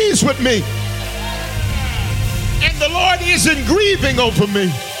pleased with me. And the Lord isn't grieving over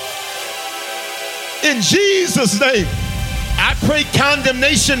me. In Jesus' name. I pray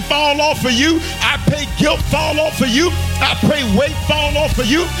condemnation fall off of you. I pray guilt fall off of you. I pray weight fall off of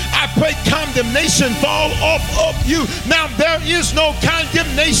you. I pray condemnation fall off of you. Now there is no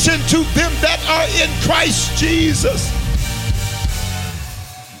condemnation to them that are in Christ Jesus.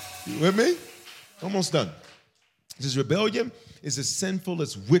 You with me? Almost done. This rebellion is as sinful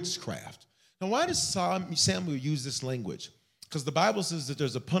as witchcraft. Now why does Samuel use this language? Because the Bible says that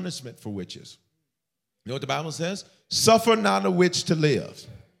there's a punishment for witches. You know what the Bible says? Suffer not a witch to live.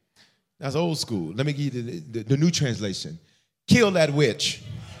 That's old school. Let me give you the new translation. Kill that witch.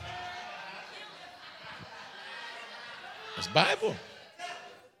 That's Bible.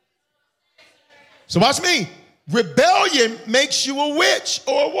 So watch me. Rebellion makes you a witch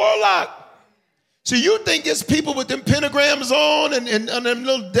or a warlock. So you think it's people with them pentagrams on and them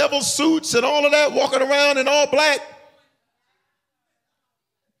little devil suits and all of that walking around in all black?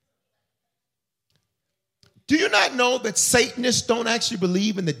 Do you not know that Satanists don't actually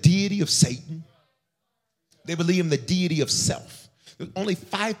believe in the deity of Satan? They believe in the deity of self. Only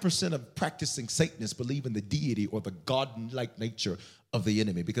 5% of practicing Satanists believe in the deity or the God-like nature of the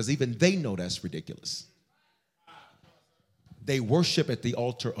enemy, because even they know that's ridiculous. They worship at the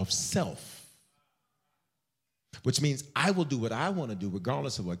altar of self, which means I will do what I want to do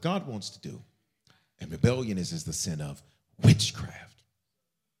regardless of what God wants to do. And rebellion is the sin of witchcraft.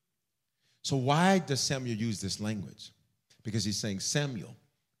 So why does Samuel use this language? Because he's saying,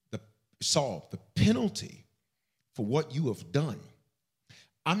 Saul, the penalty for what you have done,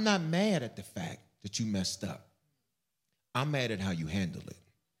 I'm not mad at the fact that you messed up. I'm mad at how you handled it.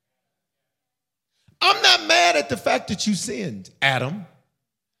 I'm not mad at the fact that you sinned, Adam.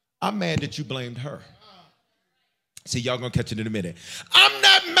 I'm mad that you blamed her. See, y'all gonna catch it in a minute. I'm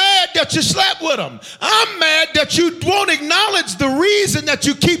not mad that you slept with him. I'm mad that you won't acknowledge the reason that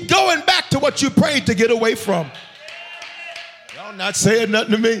you keep going back to what you prayed to get away from. Y'all not saying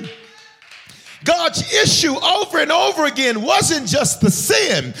nothing to me. God's issue over and over again wasn't just the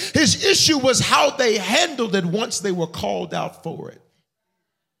sin. His issue was how they handled it once they were called out for it.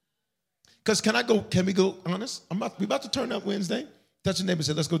 Because can we go honest? We're about to turn up Wednesday. Touch your neighbor and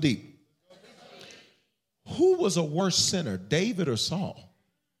say, let's go deep. Who was a worse sinner, David or Saul?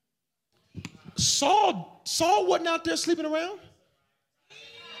 Saul wasn't out there sleeping around.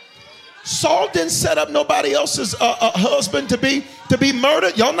 Saul didn't set up nobody else's husband to be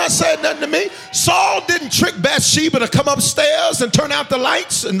murdered. Y'all not saying nothing to me. Saul didn't trick Bathsheba to come upstairs and turn out the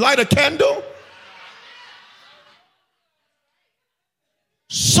lights and light a candle.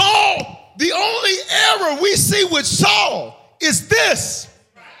 Saul, the only error we see with Saul is this.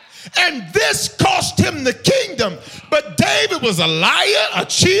 And this cost him the kingdom. But David was a liar, a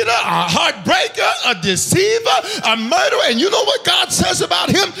cheater, a heartbreaker, a deceiver, a murderer. And you know what God says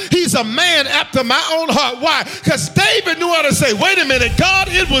about him? He's a man after my own heart. Why? Because David knew how to say, wait a minute, God,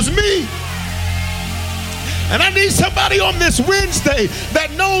 it was me. And I need somebody on this Wednesday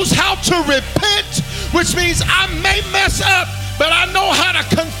that knows how to repent, which means I may mess up, but I know how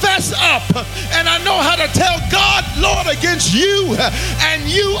to confess up, and I know how to tell God, Lord, against you and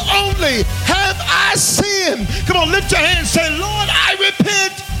you only have I sinned. Come on, lift your hand and say, Lord, I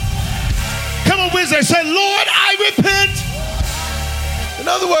repent. Come on, Wednesday, say, Lord, I repent. In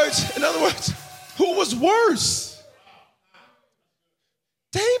other words, who was worse?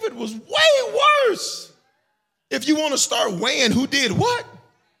 David was way worse. If you want to start weighing who did what.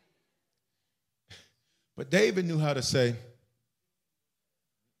 But David knew how to say,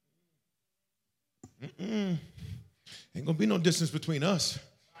 ain't gonna be no distance between us.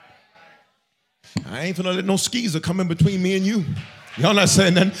 I ain't finna let no skeezer come in between me and you. Y'all not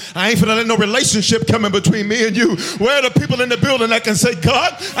saying nothing. I ain't finna let no relationship come in between me and you. Where are the people in the building that can say,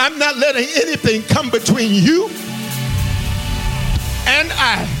 God, I'm not letting anything come between you and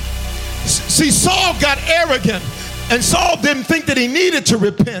I. See, Saul got arrogant, and Saul didn't think that he needed to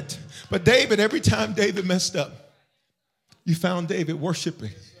repent. But David, every time David messed up, you found David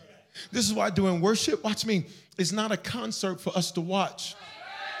worshiping. This is why doing worship, watch me, it's not a concert for us to watch.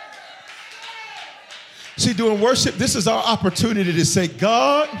 See, doing worship, this is our opportunity to say,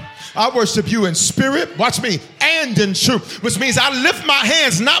 God, I worship you in spirit, watch me, and in truth, which means I lift my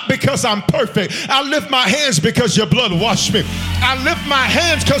hands not because I'm perfect. I lift my hands because your blood washed me. I lift my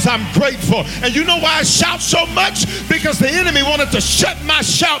hands because I'm grateful. And you know why I shout so much? Because the enemy wanted to shut my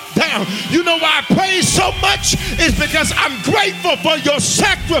shout down. You know why I praise so much? It's because I'm grateful for your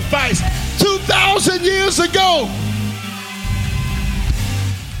sacrifice 2,000 years ago.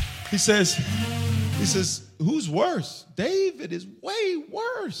 He says, who's worse? David is way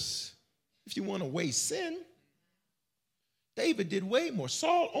worse. If you want to weigh sin, David did way more.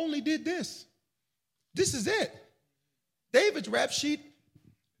 Saul only did this. This is it. David's rap sheet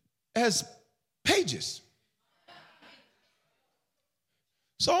has pages.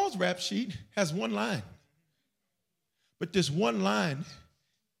 Saul's rap sheet has one line. But this one line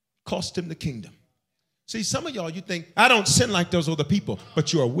cost him the kingdom. See, some of y'all, you think, I don't sin like those other people,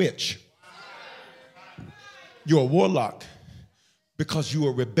 but you're a witch. You're a warlock because you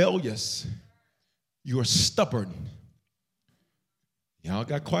are rebellious. You are stubborn. Y'all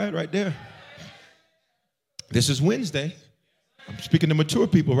got quiet right there. This is Wednesday. I'm speaking to mature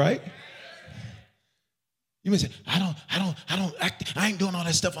people, right? You may say, I ain't doing all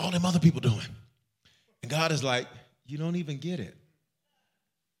that stuff all them other people doing. And God is like, you don't even get it.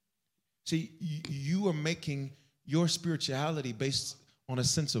 See, you are making your spirituality based on a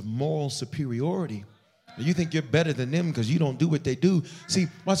sense of moral superiority. You think you're better than them because you don't do what they do. See,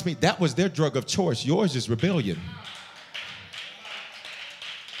 watch me. That was their drug of choice. Yours is rebellion.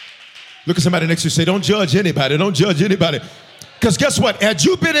 Look at somebody next to you and say, don't judge anybody. Don't judge anybody. Because guess what? Had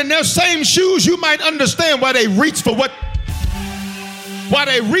you been in their same shoes, you might understand why they reaching for what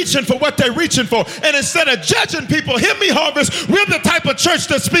they're reaching for. And instead of judging people, hear me, Harvest, we're the type of church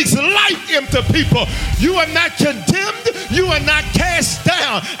that speaks life into people. You are not condemned. You are not cast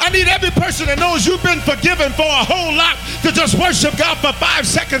down. I need every person that knows you've been forgiven for a whole lot to just worship God for 5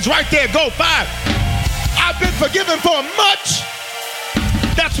 seconds right there. Go 5. I've been forgiven for much.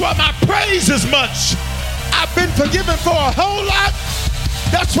 That's why my praise is much. I've been forgiven for a whole lot.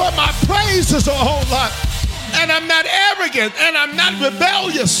 That's why my praise is a whole lot. And I'm not arrogant, and I'm not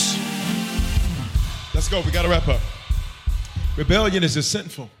rebellious. Let's go. We got to wrap up. Rebellion is as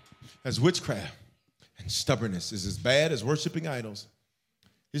sinful as witchcraft, and stubbornness is as bad as worshiping idols.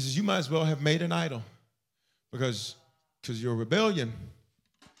 He says you might as well have made an idol because your rebellion,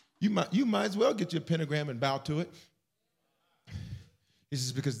 you might as well get your pentagram and bow to it. He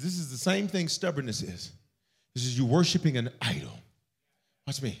says because this is the same thing stubbornness is. This is you worshiping an idol.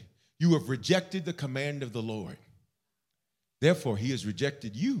 Watch me. You have rejected the command of the Lord. Therefore, he has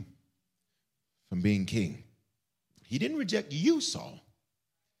rejected you from being king. He didn't reject you, Saul.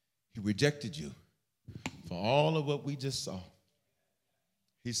 He rejected you for all of what we just saw.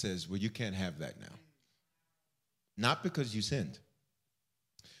 He says, well, you can't have that now. Not because you sinned,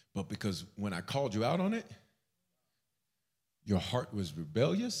 but because when I called you out on it, your heart was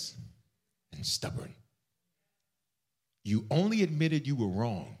rebellious and stubborn. You only admitted you were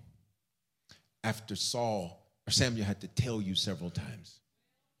wrong after Samuel had to tell you several times.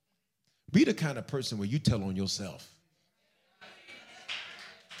 Be the kind of person where you tell on yourself.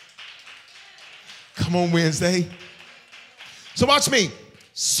 Come on, Wednesday. So watch me.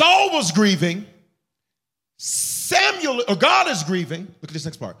 Saul was grieving. God is grieving. Look at this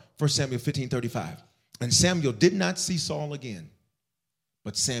next part. 1 Samuel 15:35. And Samuel did not see Saul again,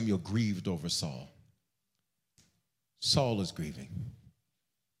 but Samuel grieved over Saul. Saul is grieving.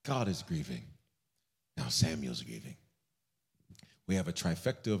 God is grieving. Now Samuel's grieving. We have a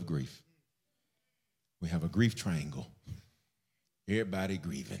trifecta of grief. We have a grief triangle. Everybody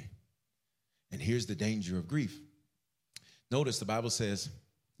grieving. And here's the danger of grief. Notice the Bible says,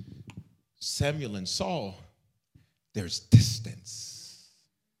 Samuel and Saul, there's distance.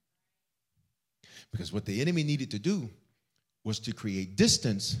 Because what the enemy needed to do was to create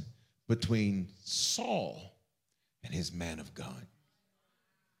distance between Saul and his man of God.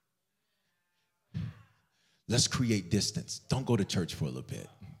 Let's create distance. Don't go to church for a little bit.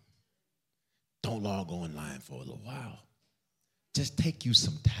 Don't log online for a little while. Just take you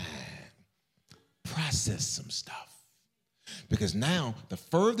some time. Process some stuff. Because now, the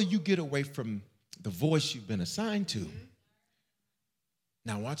further you get away from the voice you've been assigned to,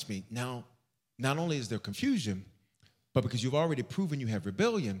 now watch me. Now, not only is there confusion, but because you've already proven you have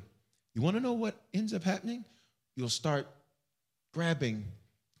rebellion, you want to know what ends up happening? You'll start grabbing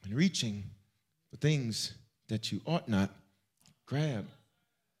and reaching for things that you ought not grab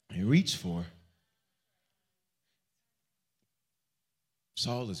and reach for.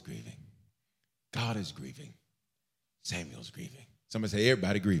 Saul is grieving. God is grieving. Samuel's grieving. Somebody say,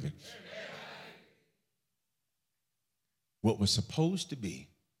 everybody grieving. What was supposed to be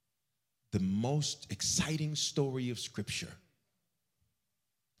the most exciting story of Scripture,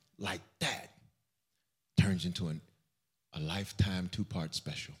 like that, turns into a lifetime 2-part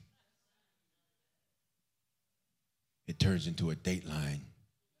special. It turns into a Dateline,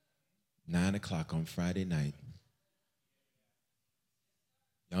 9 o'clock on Friday night.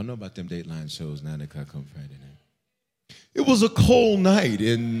 Y'all know about them Dateline shows, 9 o'clock on Friday night. It was a cold night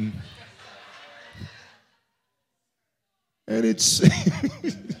and it's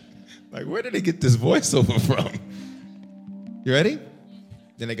like, where did they get this voiceover from? You ready?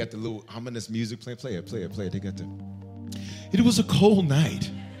 Then they got the little ominous music playing. Play it. They got the. It was a cold night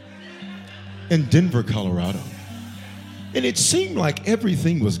in Denver, Colorado. And it seemed like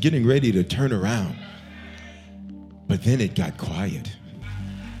everything was getting ready to turn around. But then it got quiet.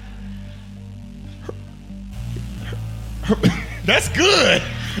 That's good.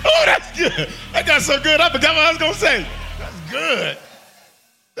 Oh, that's good. That got so good, I forgot what I was going to say. That's good.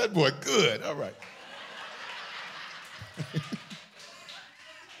 That boy good. All right.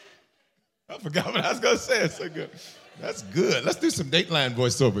 I forgot what I was going to say. It's so good. That's good. Let's do some Dateline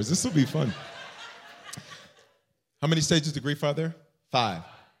voiceovers. This will be fun. How many stages of grief are there? 5.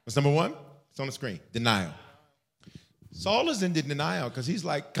 What's number 1? It's on the screen. Denial. Saul is in denial because he's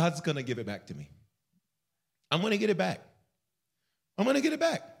like, God's going to give it back to me. I'm going to get it back. I'm going to get it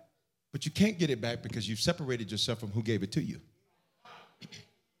back. But you can't get it back because you've separated yourself from who gave it to you.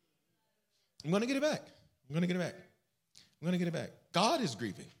 I'm going to get it back. I'm going to get it back. I'm going to get it back. God is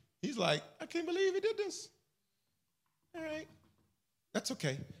grieving. He's like, I can't believe he did this. All right. That's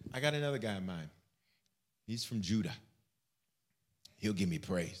okay. I got another guy in mind. He's from Judah. He'll give me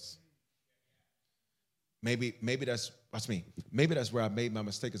praise. Maybe that's, watch me. Maybe that's where I made my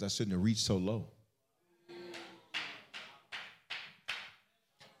mistake because I shouldn't have reached so low.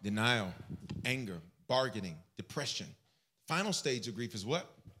 Denial, anger, bargaining, depression. Final stage of grief is what?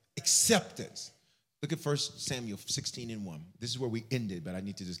 Acceptance. Look at 1 Samuel 16:1. This is where we ended, but I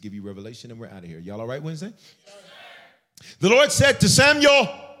need to just give you revelation and we're out of here. Y'all all right Wednesday? The Lord said to Samuel,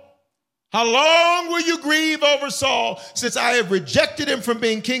 how long will you grieve over Saul since I have rejected him from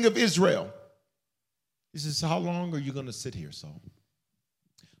being king of Israel? He says, how long are you going to sit here, Saul?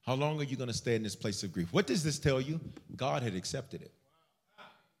 How long are you going to stay in this place of grief? What does this tell you? God had accepted it.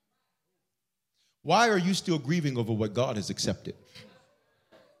 Why are you still grieving over what God has accepted?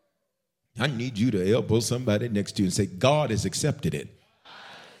 I need you to elbow somebody next to you and say, God has accepted it.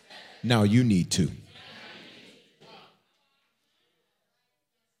 Now you need to.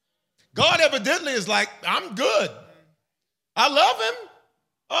 God evidently is like, I'm good. I love him.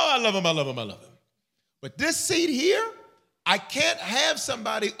 Oh, I love him, I love him, I love him. But this seat here, I can't have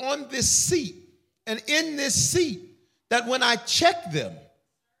somebody on this seat and in this seat that when I check them,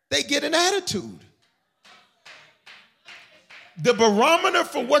 they get an attitude. The barometer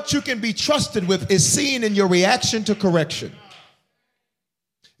for what you can be trusted with is seen in your reaction to correction.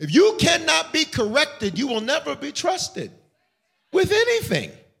 If you cannot be corrected, you will never be trusted with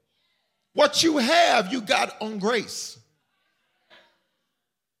anything. What you have, you got on grace.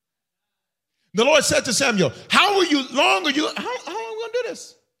 The Lord said to Samuel, how long are you going to do this?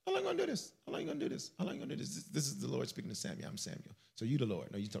 How long are you going to do this? How long are you going to do this? How long are you going to do this? This is the Lord speaking to Samuel. I'm Samuel. So you the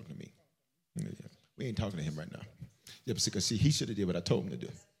Lord. No, you're talking to me. We ain't talking to him right now. Yeah, because see, he should have did what I told him to do.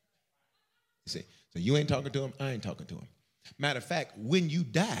 You see, so you ain't talking to him, I ain't talking to him. Matter of fact, when you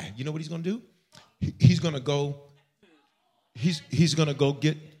die, you know what he's going to do? He's going to go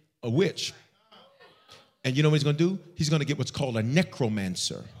get a witch. And you know what he's going to do? He's going to get what's called a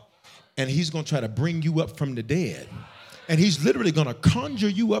necromancer. And he's going to try to bring you up from the dead And he's literally going to conjure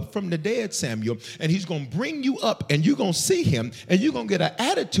you up from the dead, Samuel, and he's going to bring you up, and you're going to see him, and you're going to get an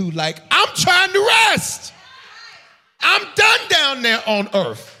attitude like, I'm trying to rest. I'm done down there on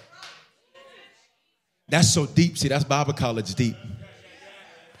earth. That's so deep. See, that's Bible college deep.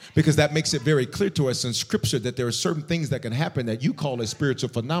 Because that makes it very clear to us in Scripture that there are certain things that can happen that you call a spiritual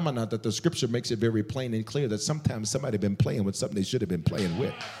phenomenon, that the Scripture makes it very plain and clear that sometimes somebody been playing with something they should have been playing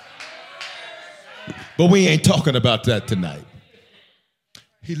with. But we ain't talking about that tonight.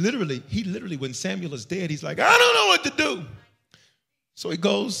 He literally, when Samuel is dead, he's like, I don't know what to do. So he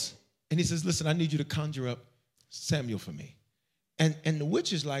goes and he says, listen, I need you to conjure up Samuel for me. And the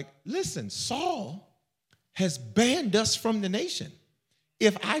witch is like, listen, Saul has banned us from the nation.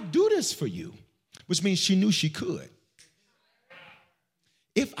 If I do this for you, which means she knew she could.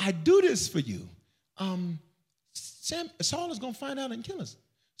 If I do this for you, Saul is going to find out and kill us.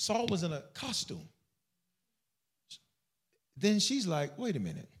 Saul was in a costume. Then she's like, wait a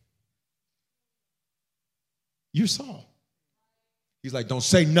minute. You're Saul. He's like, don't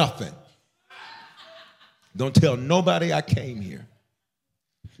say nothing. Don't tell nobody I came here.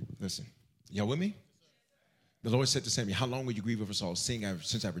 Listen, y'all with me? The Lord said to Samuel, how long will you grieve over Saul,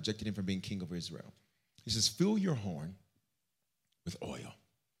 since I rejected him from being king over Israel? He says, fill your horn with oil.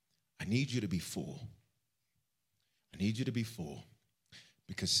 I need you to be full. I need you to be full.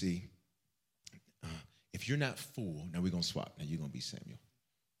 Because, see, if you're not full, now we're going to swap. Now you're going to be Samuel.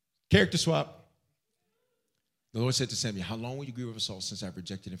 Character swap. The Lord said to Samuel, how long will you grieve over Saul since I've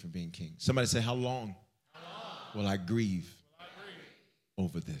rejected him from being king? Somebody say, how long will I grieve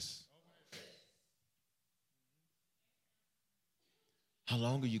over this? How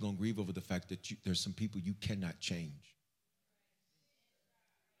long are you going to grieve over the fact that there's some people you cannot change?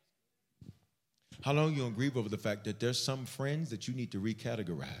 How long are you going to grieve over the fact that there's some friends that you need to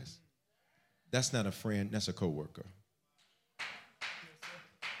recategorize? That's not a friend, that's a coworker.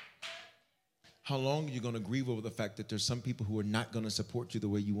 How long are you going to grieve over the fact that there's some people who are not going to support you the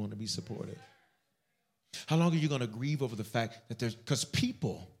way you want to be supported? How long are you going to grieve over the fact that because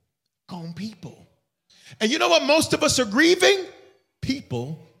people gone people. And you know what most of us are grieving?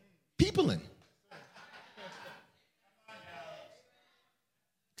 Peopling.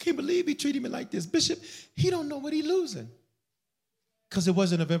 Can't believe he treated me like this. Bishop, he don't know what he's losing because it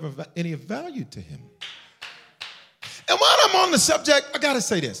wasn't of any value to him. And while I'm on the subject, I got to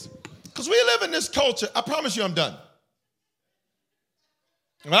say this because we live in this culture. I promise you I'm done.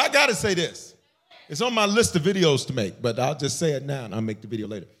 But I got to say this. It's on my list of videos to make, but I'll just say it now and I'll make the video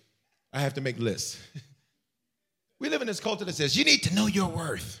later. I have to make lists. We live in this culture that says, you need to know your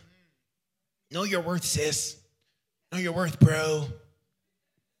worth. Know your worth, sis. Know your worth, bro.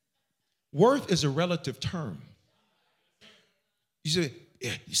 Worth is a relative term. You say,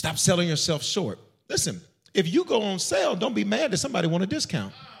 yeah, you stop selling yourself short. Listen, if you go on sale, don't be mad that somebody want a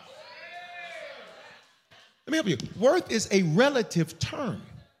discount. Let me help you. Worth is a relative term,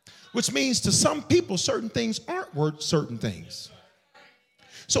 which means to some people, certain things aren't worth certain things.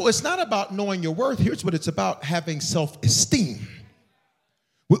 So it's not about knowing your worth. Here's what it's about: having self-esteem,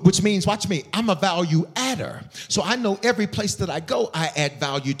 which means, watch me, I'm a value adder. So I know every place that I go, I add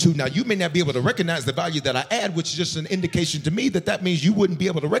value to. Now, you may not be able to recognize the value that I add, which is just an indication to me that means you wouldn't be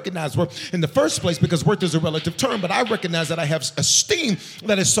able to recognize worth in the first place because worth is a relative term. But I recognize that I have esteem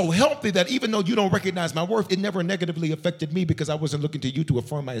that is so healthy that even though you don't recognize my worth, it never negatively affected me because I wasn't looking to you to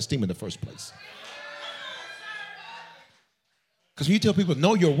affirm my esteem in the first place. Because when you tell people,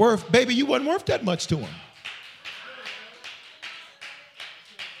 know your worth, baby, you wasn't worth that much to them.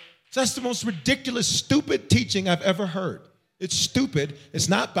 So that's the most ridiculous, stupid teaching I've ever heard. It's stupid. It's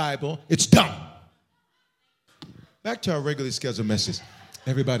not Bible. It's dumb. Back to our regularly scheduled message.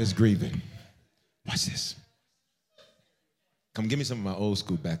 Everybody's grieving. Watch this. Come give me some of my old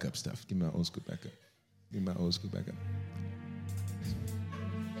school backup stuff. Give me my old school backup. Give me my old school backup.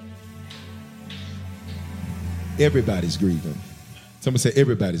 Everybody's grieving. Someone say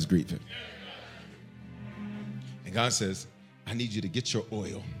everybody's grieving. And God says, I need you to get your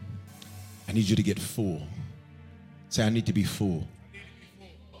oil. I need you to get full. Say, I need to be full.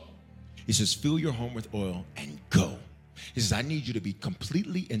 He says, fill your home with oil and go. He says, I need you to be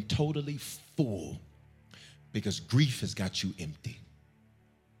completely and totally full because grief has got you empty.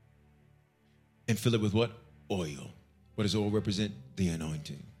 And fill it with what? Oil. What does oil represent? The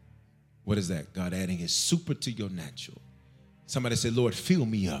anointing. What is that? God adding his super to your natural. Somebody say, Lord, fill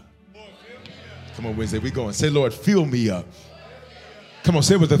me up. Lord, fill me up. Come on, Wednesday, we going. Say, Lord, fill me up. Come on,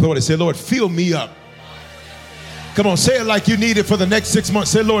 say it with authority. Say, Lord, fill me up. Come on, say it like you need it for the next 6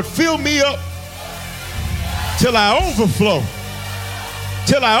 months. Say, Lord, fill me up till I overflow.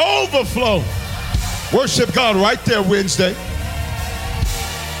 Till I overflow. Worship God right there, Wednesday.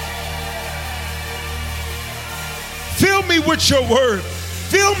 Fill me with your word.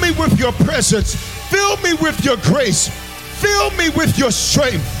 Fill me with your presence. Fill me with your grace. Fill me with your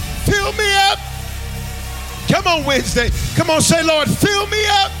strength. Fill me up. Come on, Wednesday. Come on, say, Lord, fill me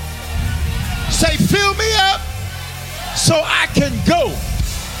up. Say, fill me up so I can go.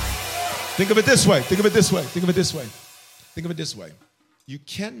 Think of it this way. Think of it this way. Think of it this way. Think of it this way. You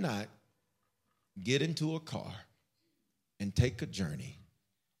cannot get into a car and take a journey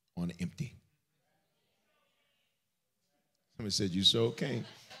on empty. Somebody said, you sure can't.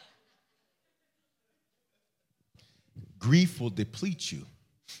 Grief will deplete you.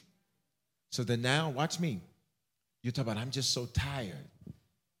 So then now, watch me. You talk about, I'm just so tired.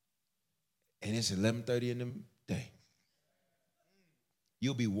 And it's 11:30 in the day.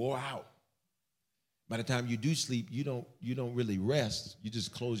 You'll be wore out. By the time you do sleep, you don't really rest. You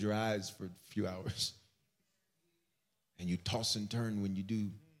just close your eyes for a few hours. And you toss and turn when you do.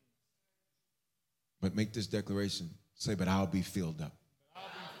 But make this declaration. Say, but I'll be filled up. I'll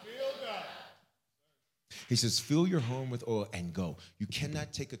be filled up. He says, fill your home with oil and go. You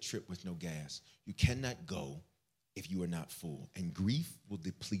cannot take a trip with no gas. You cannot go if you are not full. And grief will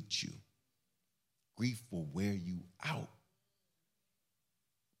deplete you. Grief will wear you out.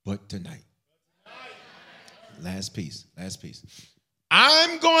 But tonight, last piece.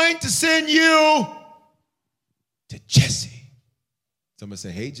 I'm going to send you to Jesse. Somebody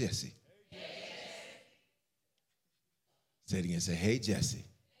say, hey, Jesse. Say it again. Say, hey, Jesse.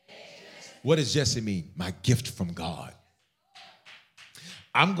 What does Jesse mean? My gift from God.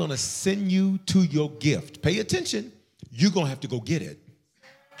 I'm going to send you to your gift. Pay attention. You're going to have to go get it.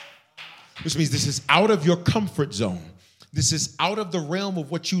 Which means this is out of your comfort zone. This is out of the realm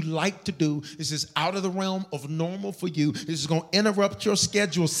of what you like to do. This is out of the realm of normal for you. This is going to interrupt your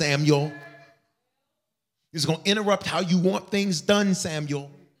schedule, Samuel. This is going to interrupt how you want things done, Samuel.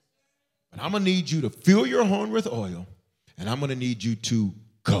 But I'm going to need you to fill your horn with oil, and I'm going to need you to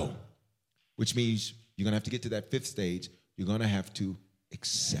go, which means you're going to have to get to that fifth stage. You're going to have to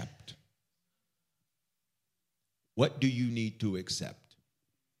accept. What do you need to accept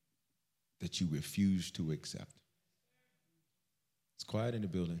that you refuse to accept? It's quiet in the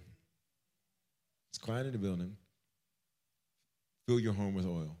building. It's quiet in the building. Fill your home with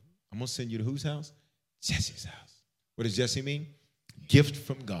oil. I'm going to send you to whose house? Jesse's house. What does Jesse mean? Gift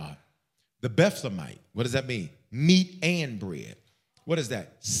from God. The Bethlehemite, what does that mean? Meat and bread. What is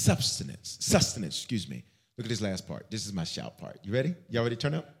that? Sustenance, excuse me. Look at this last part. This is my shout part. You ready? Y'all ready to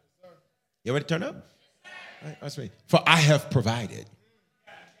turn up? You ready to turn up? All right, that's me. For I have provided.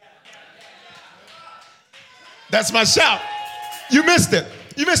 That's my shout. You missed it.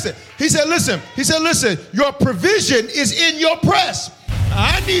 He said, listen, your provision is in your press.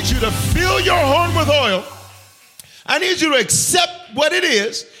 I need you to fill your horn with oil. I need you to accept what it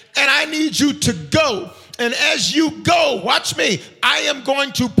is, and I need you to go. And as you go, watch me, I am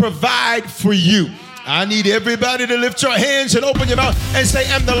going to provide for you. I need everybody to lift your hands and open your mouth and say,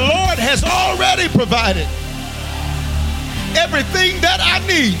 and the Lord has already provided everything that I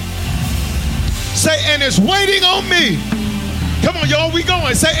need. Say, and it's waiting on me. Come on, y'all, we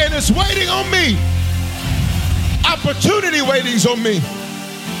going. Say, and it's waiting on me. Opportunity waiting's on me.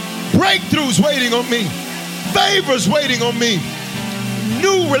 Breakthroughs waiting on me. Favors waiting on me.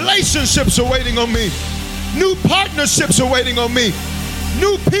 New relationships are waiting on me. New partnerships are waiting on me.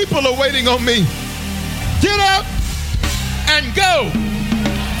 New people are waiting on me. Get up and go.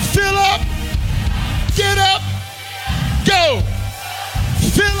 Fill up. Get up. Go.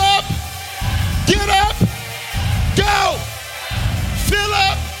 Fill up. Get up. Go. Fill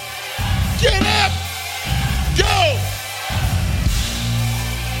up. Get up. Go.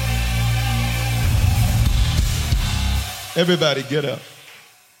 Everybody get up.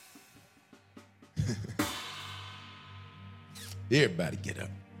 Everybody get up.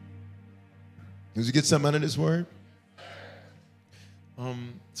 Did you get something out of this word?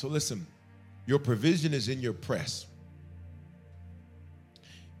 So listen, your provision is in your press.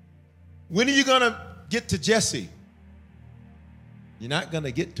 When are you going to get to Jesse? You're not going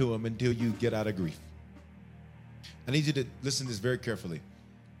to get to him until you get out of grief. I need you to listen to this very carefully.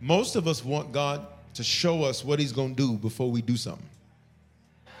 Most of us want God to show us what he's going to do before we do something.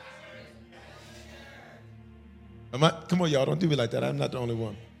 Come on, y'all, don't do me like that. I'm not the only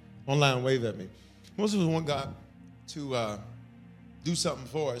one. Online, wave at me. Most of us want God to do something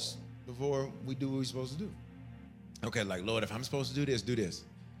for us before we do what we're supposed to do. Okay, like, Lord, if I'm supposed to do this, do this.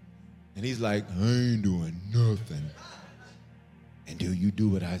 And he's like, I ain't doing nothing until you do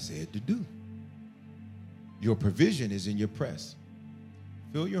what I said to do. Your provision is in your press.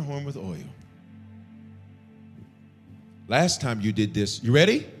 Fill your horn with oil. Last time you did this. You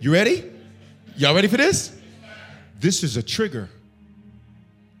ready? You ready? Y'all ready for this? This is a trigger.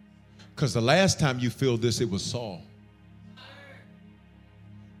 Because the last time you feel this, it was Saul.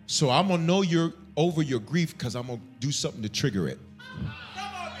 So I'm going to know you're over your grief because I'm going to do something to trigger it.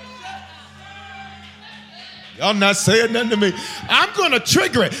 Y'all not saying nothing to me. I'm going to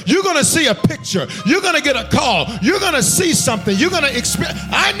trigger it. You're going to see a picture. You're going to get a call. You're going to see something. You're going to experience.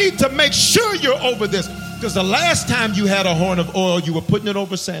 I need to make sure you're over this. Because the last time you had a horn of oil, you were putting it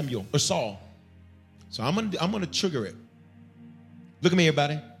over Samuel or Saul. So I'm going to trigger it. Look at me,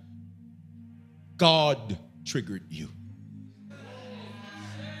 everybody. God triggered you.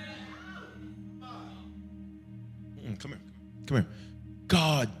 Come here. Come here.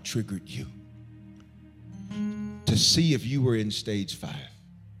 God triggered you to see if you were in stage 5.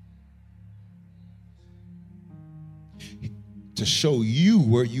 To show you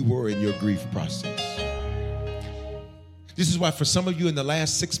where you were in your grief process. This is why for some of you in the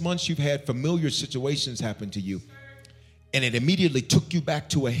last 6 months, you've had familiar situations happen to you. And it immediately took you back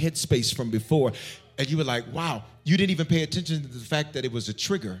to a headspace from before. And you were like, wow, you didn't even pay attention to the fact that it was a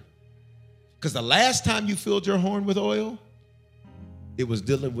trigger. Because the last time you filled your horn with oil, it was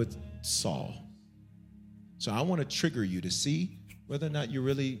dealing with Saul. So I want to trigger you to see whether or not you're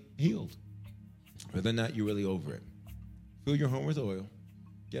really healed, whether or not you're really over it. Fill your horn with oil.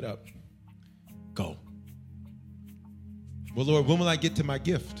 Get up. Go. Well, Lord, when will I get to my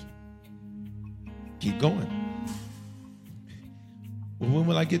gift? Keep going. Well, when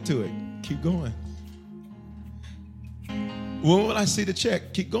will I get to it? Keep going. When will I see the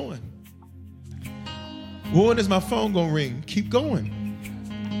check? Keep going. Well, when is my phone going to ring? Keep going.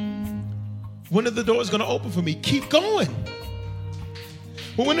 When are the doors going to open for me? Keep going.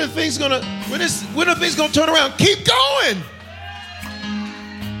 Well, when are things going to turn around? Keep going.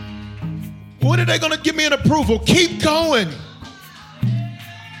 When are they going to give me an approval? Keep going.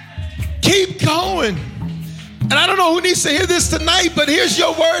 Keep going. And I don't know who needs to hear this tonight, but here's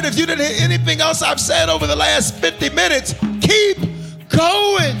your word. If you didn't hear anything else I've said over the last 50 minutes, keep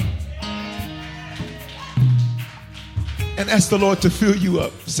going. And ask the Lord to fill you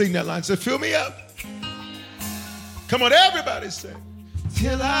up. Sing that line. Say, fill me up. Come on, everybody say.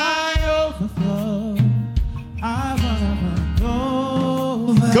 Till I overflow, I wanna run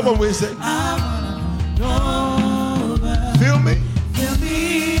over. Come on, Wednesday. I wanna run over. Fill me. Fill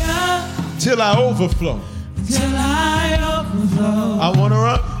me up. Till I overflow. Till I overflow. I wanna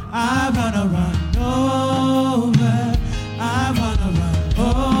run. I wanna run over. I wanna run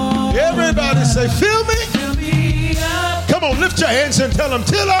over. Everybody say, fill me. Fill me up. Come on, lift your hands and tell them,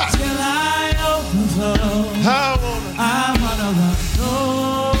 till I overflow. I wanna run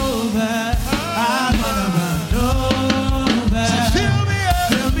over. I wanna run over. So fill me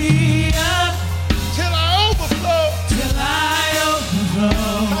up. Fill me up. Till I overflow. Till I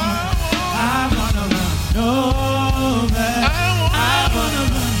overflow. I wanna run over. I wanna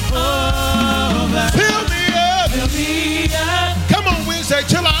run over. Fill me up. Fill me up. Come on, Wednesday,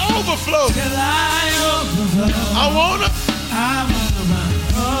 till I overflow. Till I overflow. I wanna run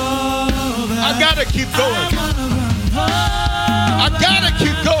over. I gotta keep going. I gotta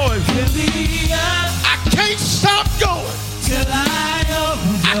keep going. I can't stop going.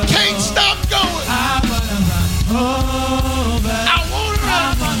 I can't stop going. I wanna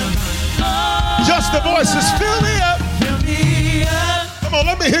run. Just the voices, fill me up. Come on,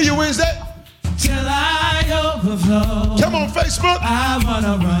 let me hear you, Wednesday. Till I overflow. Come on, Facebook. I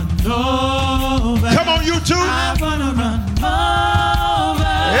wanna run over. Come on, YouTube. I wanna run over.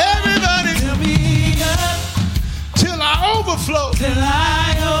 Everybody. Fill me up. Till I overflow. Till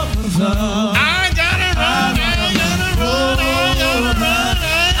I overflow. I gotta run. I gotta run. I gotta run.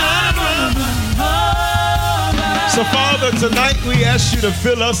 I wanna run over. So, Father, tonight we ask you to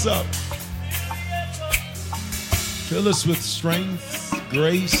fill us up. Fill us with strength,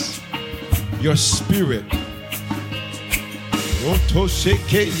 grace, your spirit.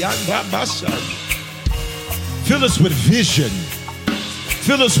 Fill us with vision.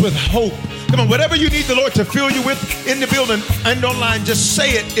 Fill us with hope. Come on, whatever you need the Lord to fill you with in the building and online, just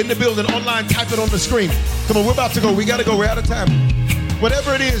say it in the building, online, type it on the screen. Come on, we're about to go. We got to go. We're out of time.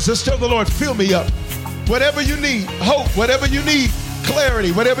 Whatever it is, just tell the Lord, fill me up. Whatever you need, hope. Whatever you need,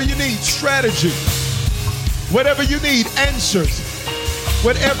 clarity. Whatever you need, strategy. Whatever you need, answers.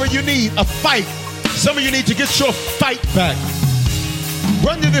 Whatever you need, a fight. Some of you need to get your fight back.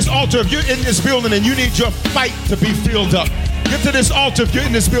 Run to this altar if you're in this building and you need your fight to be filled up. Get to this altar if you're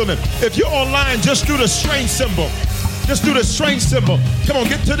in this building. If you're online, just do the strange symbol. Just do the strange symbol. Come on,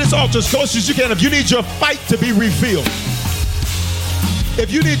 get to this altar as close as you can if you need your fight to be refilled.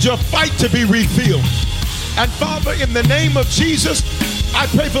 If you need your fight to be refilled. And Father, in the name of Jesus, I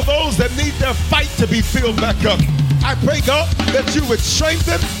pray for those that need their fight to be filled back up. I pray, God, that you would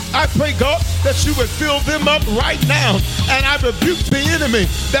strengthen. I pray, God, that you would fill them up right now. And I rebuke the enemy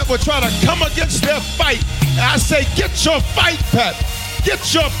that will try to come against their fight. And I say, get your fight back.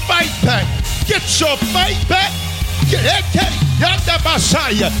 Get your fight back. Get your fight back. Get your fight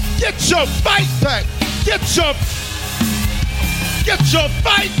back. Get your fight back. Get your fight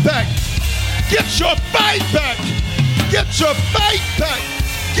back. Get your fight back.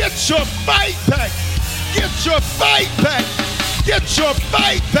 Get your fight back. Get your fight back. Get your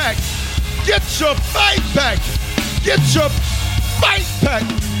fight back. Get your fight back. Get your fight back.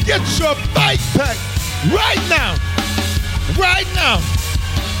 Get your fight back. Right now. Right now.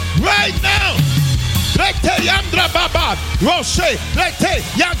 Right now. Rete yandra baba. Roshe. Rete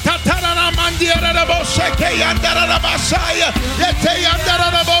yantatana mandiara da boshe ke yandara da basaya. Rete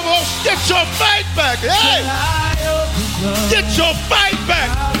yandara da bobos. Get your fight back. Hey. Get your fight back.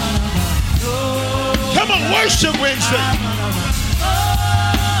 Come on, worship Wednesday.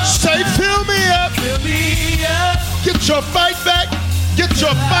 Say, fill me up. Get your fight back. Get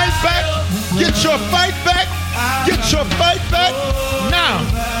your fight back. Get your fight back. Get your fight back. Now.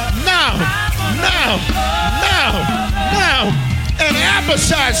 Now. Now. Now. Now. And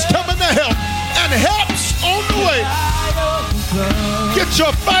Abishai's coming to help. And help's on the way. Get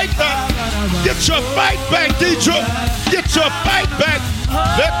your fight back. Get your fight back, Deidre. Get your fight back.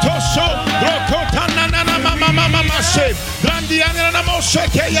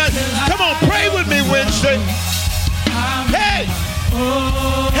 Come on, pray with me Wednesday. Hey.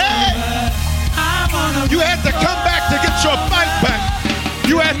 Hey. You had to come back to get your fight back.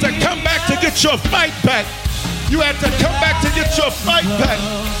 You had to come back to get your fight back. You had to come back to get your fight back.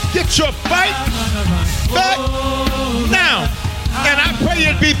 Get your fight back now. And I pray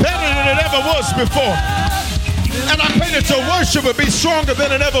it'd be better than it ever was before. And I pray that your worship would be stronger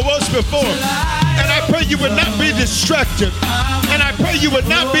than it ever was before. And I pray you would not be distracted. And I pray you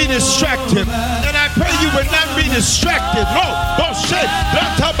would not be distracted. And I pray you would not be distracted. No.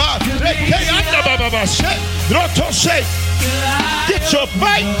 Get your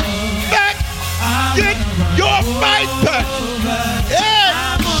fight back. Get your fight back.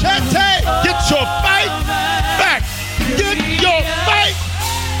 Get your fight back. Get your fight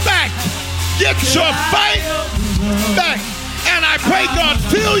back. Get your fight back. And I pray God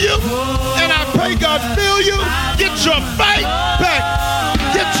fill you. And I pray God fill you. Get your fight back.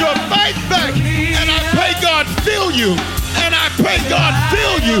 Get your fight back. And I pray God fill you. And I pray God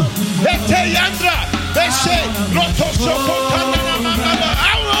fill you. They say,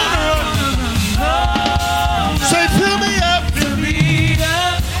 say, fill me up.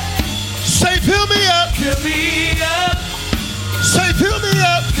 Say, fill me up. Say, fill me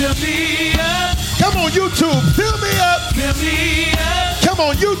up. Come on, YouTube, fill me up. Come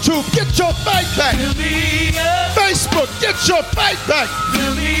on, YouTube, get your fight back. Facebook, get your fight back.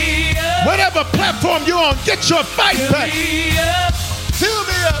 Whatever platform you're on, get your fight back. Fill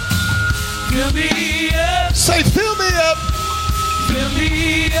me up. Say, fill me up.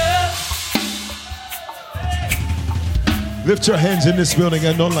 Lift your hands in this building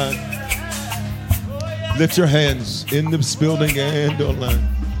and online. Lift your hands in this building and online.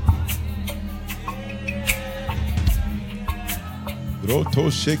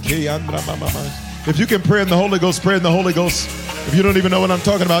 If you can pray in the Holy Ghost, pray in the Holy Ghost. If you don't even know what I'm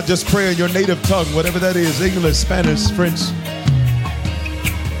talking about, just pray in your native tongue, whatever that is, English, Spanish, French.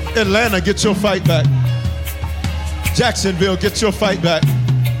 Atlanta, get your fight back. Jacksonville, get your fight back.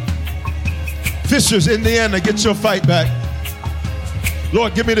 Fishers, Indiana, get your fight back.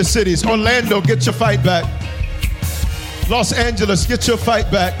 Lord, give me the cities. Orlando, get your fight back. Los Angeles, get your fight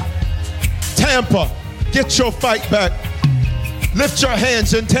back. Tampa, get your fight back. Lift your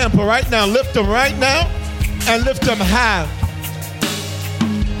hands in Tampa right now. Lift them right now and lift them high.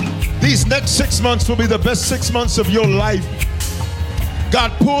 These next 6 months will be the best 6 months of your life.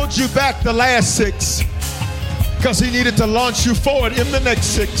 God pulled you back the last 6 because he needed to launch you forward in the next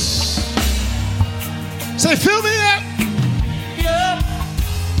 6. Say, fill me up.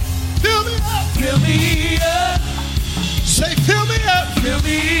 Fill me up. Fill me up. Say, fill me up. Fill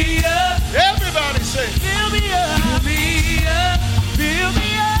me up. Everybody say, fill me up. Fill me up. Fill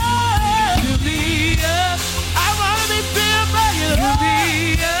me up. Fill me up. I want to be filled by you. Fill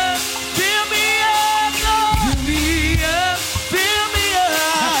me up. Fill me up. Fill me up. Fill me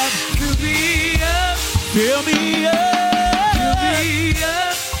up. Fill me up. Fill me up. Fill me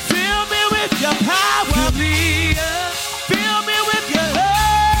up. Fill me with your power. Fill me up. Fill me with your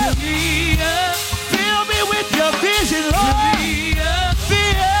love. Fill me up. Fill me with your vision, Lord. Fill me up.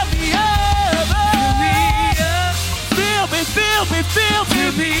 Fill me up. Fill me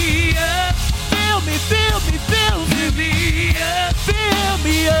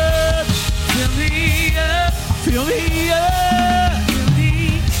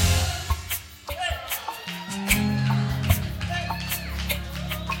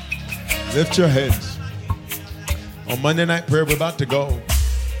Lift your heads. On Monday night prayer, we're about to go.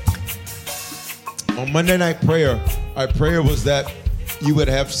 On Monday night prayer, our prayer was that you would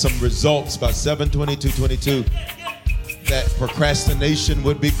have some results by 7/22/22, that procrastination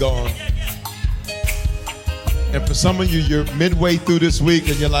would be gone. And for some of you, you're midway through this week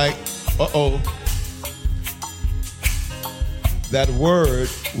and you're like, uh-oh. That word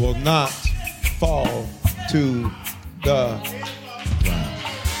will not fall to the ground.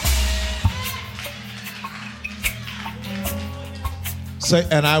 Say,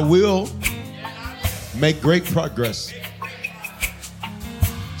 and I will make great progress.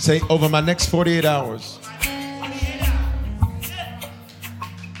 Say, over my next 48 hours,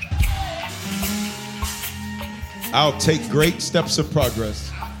 I'll take great steps of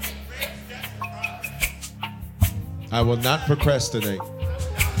progress. I will not procrastinate.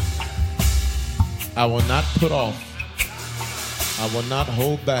 I will not put off. I will not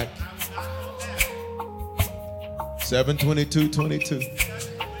hold back. 7/22/22.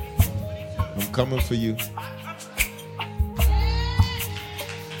 I'm coming for you.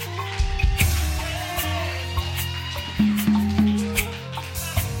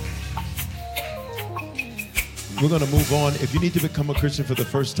 We're going to move on. If you need to become a Christian for the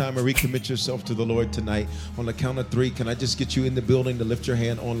first time or recommit yourself to the Lord tonight, on the count of 3, can I just get you in the building to lift your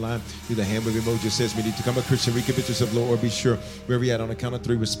hand online? Do the hand wave emoji that says we need to become a Christian, recommit yourself to the Lord, or be sure wherever you're at. On the count of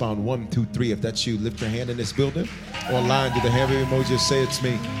 3, respond 1, 2, 3. If that's you, lift your hand in this building. Online, do the hand wave emoji that say it's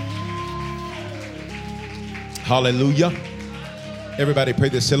me. Hallelujah. Everybody pray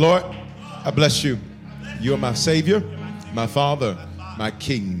this. Say, Lord, I bless you. You are my Savior, my Father, my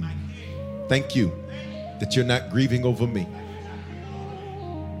King. Thank you that you're not grieving over me.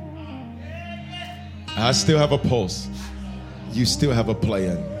 I still have a pulse. You still have a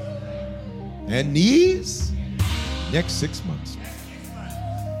plan. And these next 6 months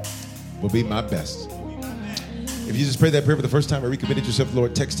will be my best. If you just prayed that prayer for the first time or recommitted yourself to the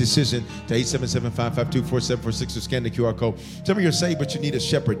Lord, text decision to 877-552-4746 or scan the QR code. Some of you are saved, but you need a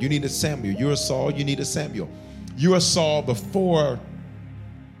shepherd. You need a Samuel. You're a Saul. You need a Samuel. You're a Saul before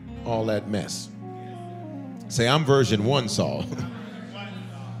all that mess. Say, I'm version 1 Saul.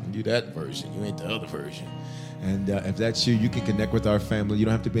 You that version. You ain't the other version. And if that's you, you can connect with our family. You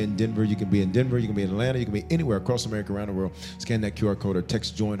don't have to be in Denver. You can be in Denver. You can be in Atlanta. You can be anywhere across America, around the world. Scan that QR code or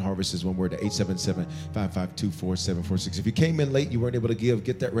text Join Harvest is one word to 877-552-4746. If you came in late, you weren't able to give,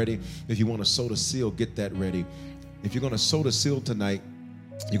 get that ready. If you want to sow the seal, get that ready. If you're going to sow the seal tonight,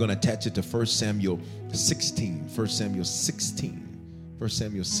 you're going to attach it to 1 Samuel 16. 1 Samuel 16. 1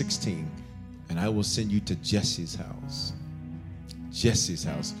 Samuel 16. And I will send you to Jesse's house. Jesse's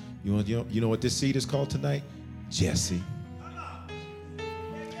house. You know what this seed is called tonight? Jesse.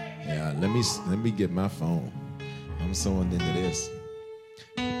 Yeah, let me get my phone. I'm sewing into this.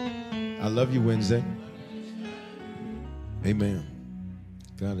 I love you, Wednesday. Amen.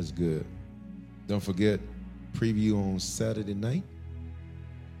 God is good. Don't forget, preview on Saturday night,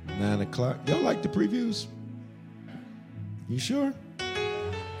 9 o'clock. Y'all like the previews? You sure?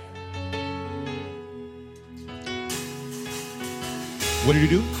 What did you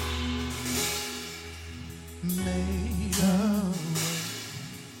do?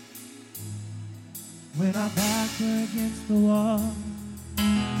 When our backs were against the wall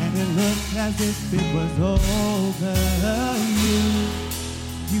and it looked as if it was over,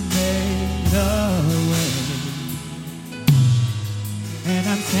 you made a way. And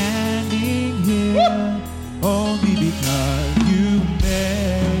I'm standing here only because you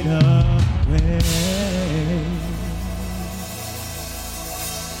made a way.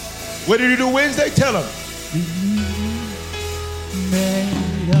 What did you do Wednesday? Tell them. You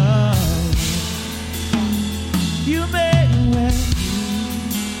made a way. You made a way.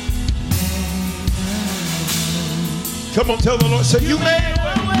 Come on, tell the Lord. Say, you made a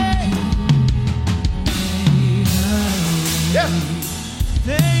way. Yeah.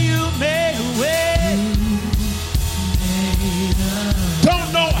 Say you made a way.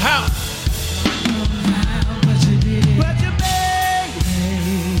 Don't know how. But you did it. But you made it.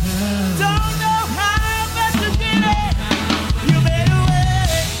 Don't know how, but you did it. You made a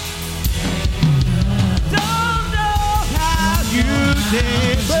way. Don't know how you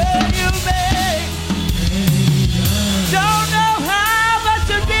did, but you made. Don't know how, but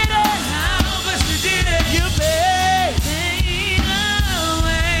you did it. But you did it. You made.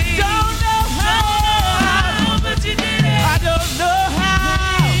 Don't know how, but you did it. I don't know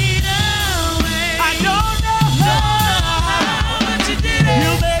how. I don't know how, but you did it.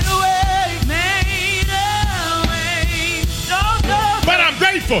 You made a way. Made a way. Don't know. But I'm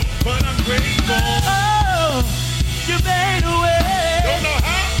grateful. But I'm grateful. Oh, you made a way. Don't know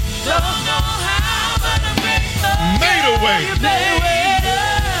how. Don't know away. Don't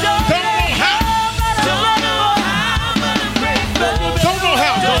know how. Don't know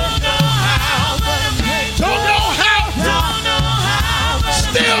how. Don't know how.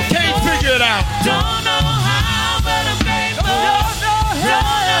 Still can't figure it out. Don't know how, but I'm grateful. Don't know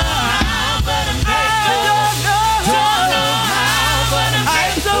how, but I'm grateful. Don't know how, but I'm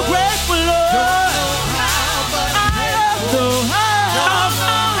grateful. I'm so grateful, Lord. Don't know how,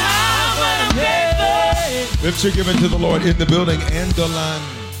 but I'm grateful. Lift your giving to the Lord in the building and the line.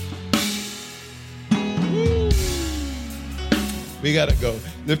 We got to go.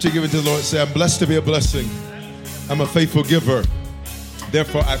 Lift your giving to the Lord. Say, I'm blessed to be a blessing. I'm a faithful giver.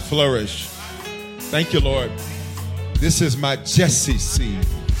 Therefore, I flourish. Thank you, Lord. This is my Jesse seed.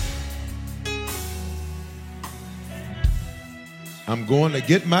 I'm going to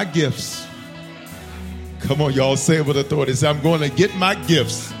get my gifts. Come on, y'all, say it with authority. Say, I'm going to get my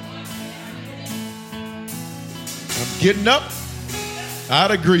gifts. I'm getting up out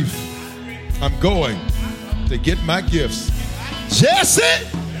of grief. I'm going to get my gifts. Jesse,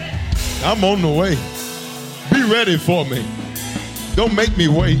 I'm on the way. Be ready for me. Don't make me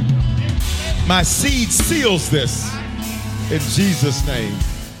wait. My seed seals this. In Jesus' name,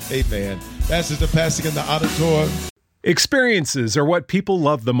 amen. That's the passing in the auditorium. Experiences are what people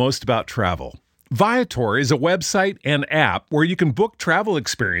love the most about travel. Viator is a website and app where you can book travel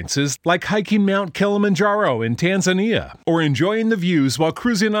experiences like hiking Mount Kilimanjaro in Tanzania or enjoying the views while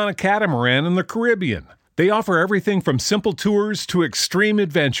cruising on a catamaran in the Caribbean. They offer everything from simple tours to extreme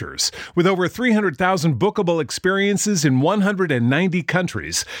adventures. With over 300,000 bookable experiences in 190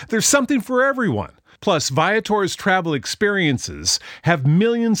 countries, there's something for everyone. Plus, Viator's travel experiences have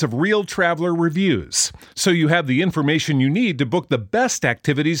millions of real traveler reviews, so you have the information you need to book the best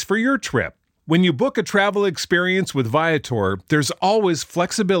activities for your trip. When you book a travel experience with Viator, there's always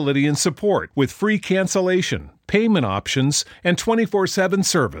flexibility and support with free cancellation, payment options, and 24/7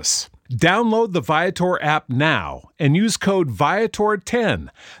 service. Download the Viator app now and use code Viator10.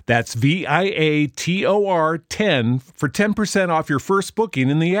 That's Viator 10 for 10% off your first booking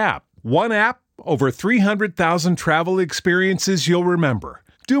in the app. One app, over 300,000 travel experiences you'll remember.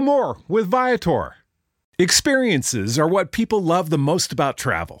 Do more with Viator. Experiences are what people love the most about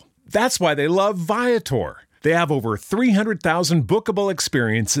travel. That's why they love Viator. They have over 300,000 bookable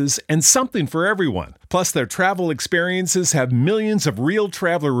experiences and something for everyone. Plus, their travel experiences have millions of real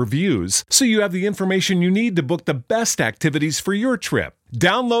traveler reviews, so you have the information you need to book the best activities for your trip.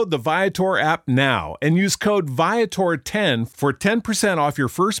 Download the Viator app now and use code Viator10 for 10% off your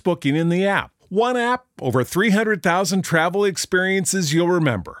first booking in the app. One app, over 300,000 travel experiences you'll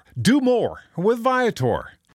remember. Do more with Viator.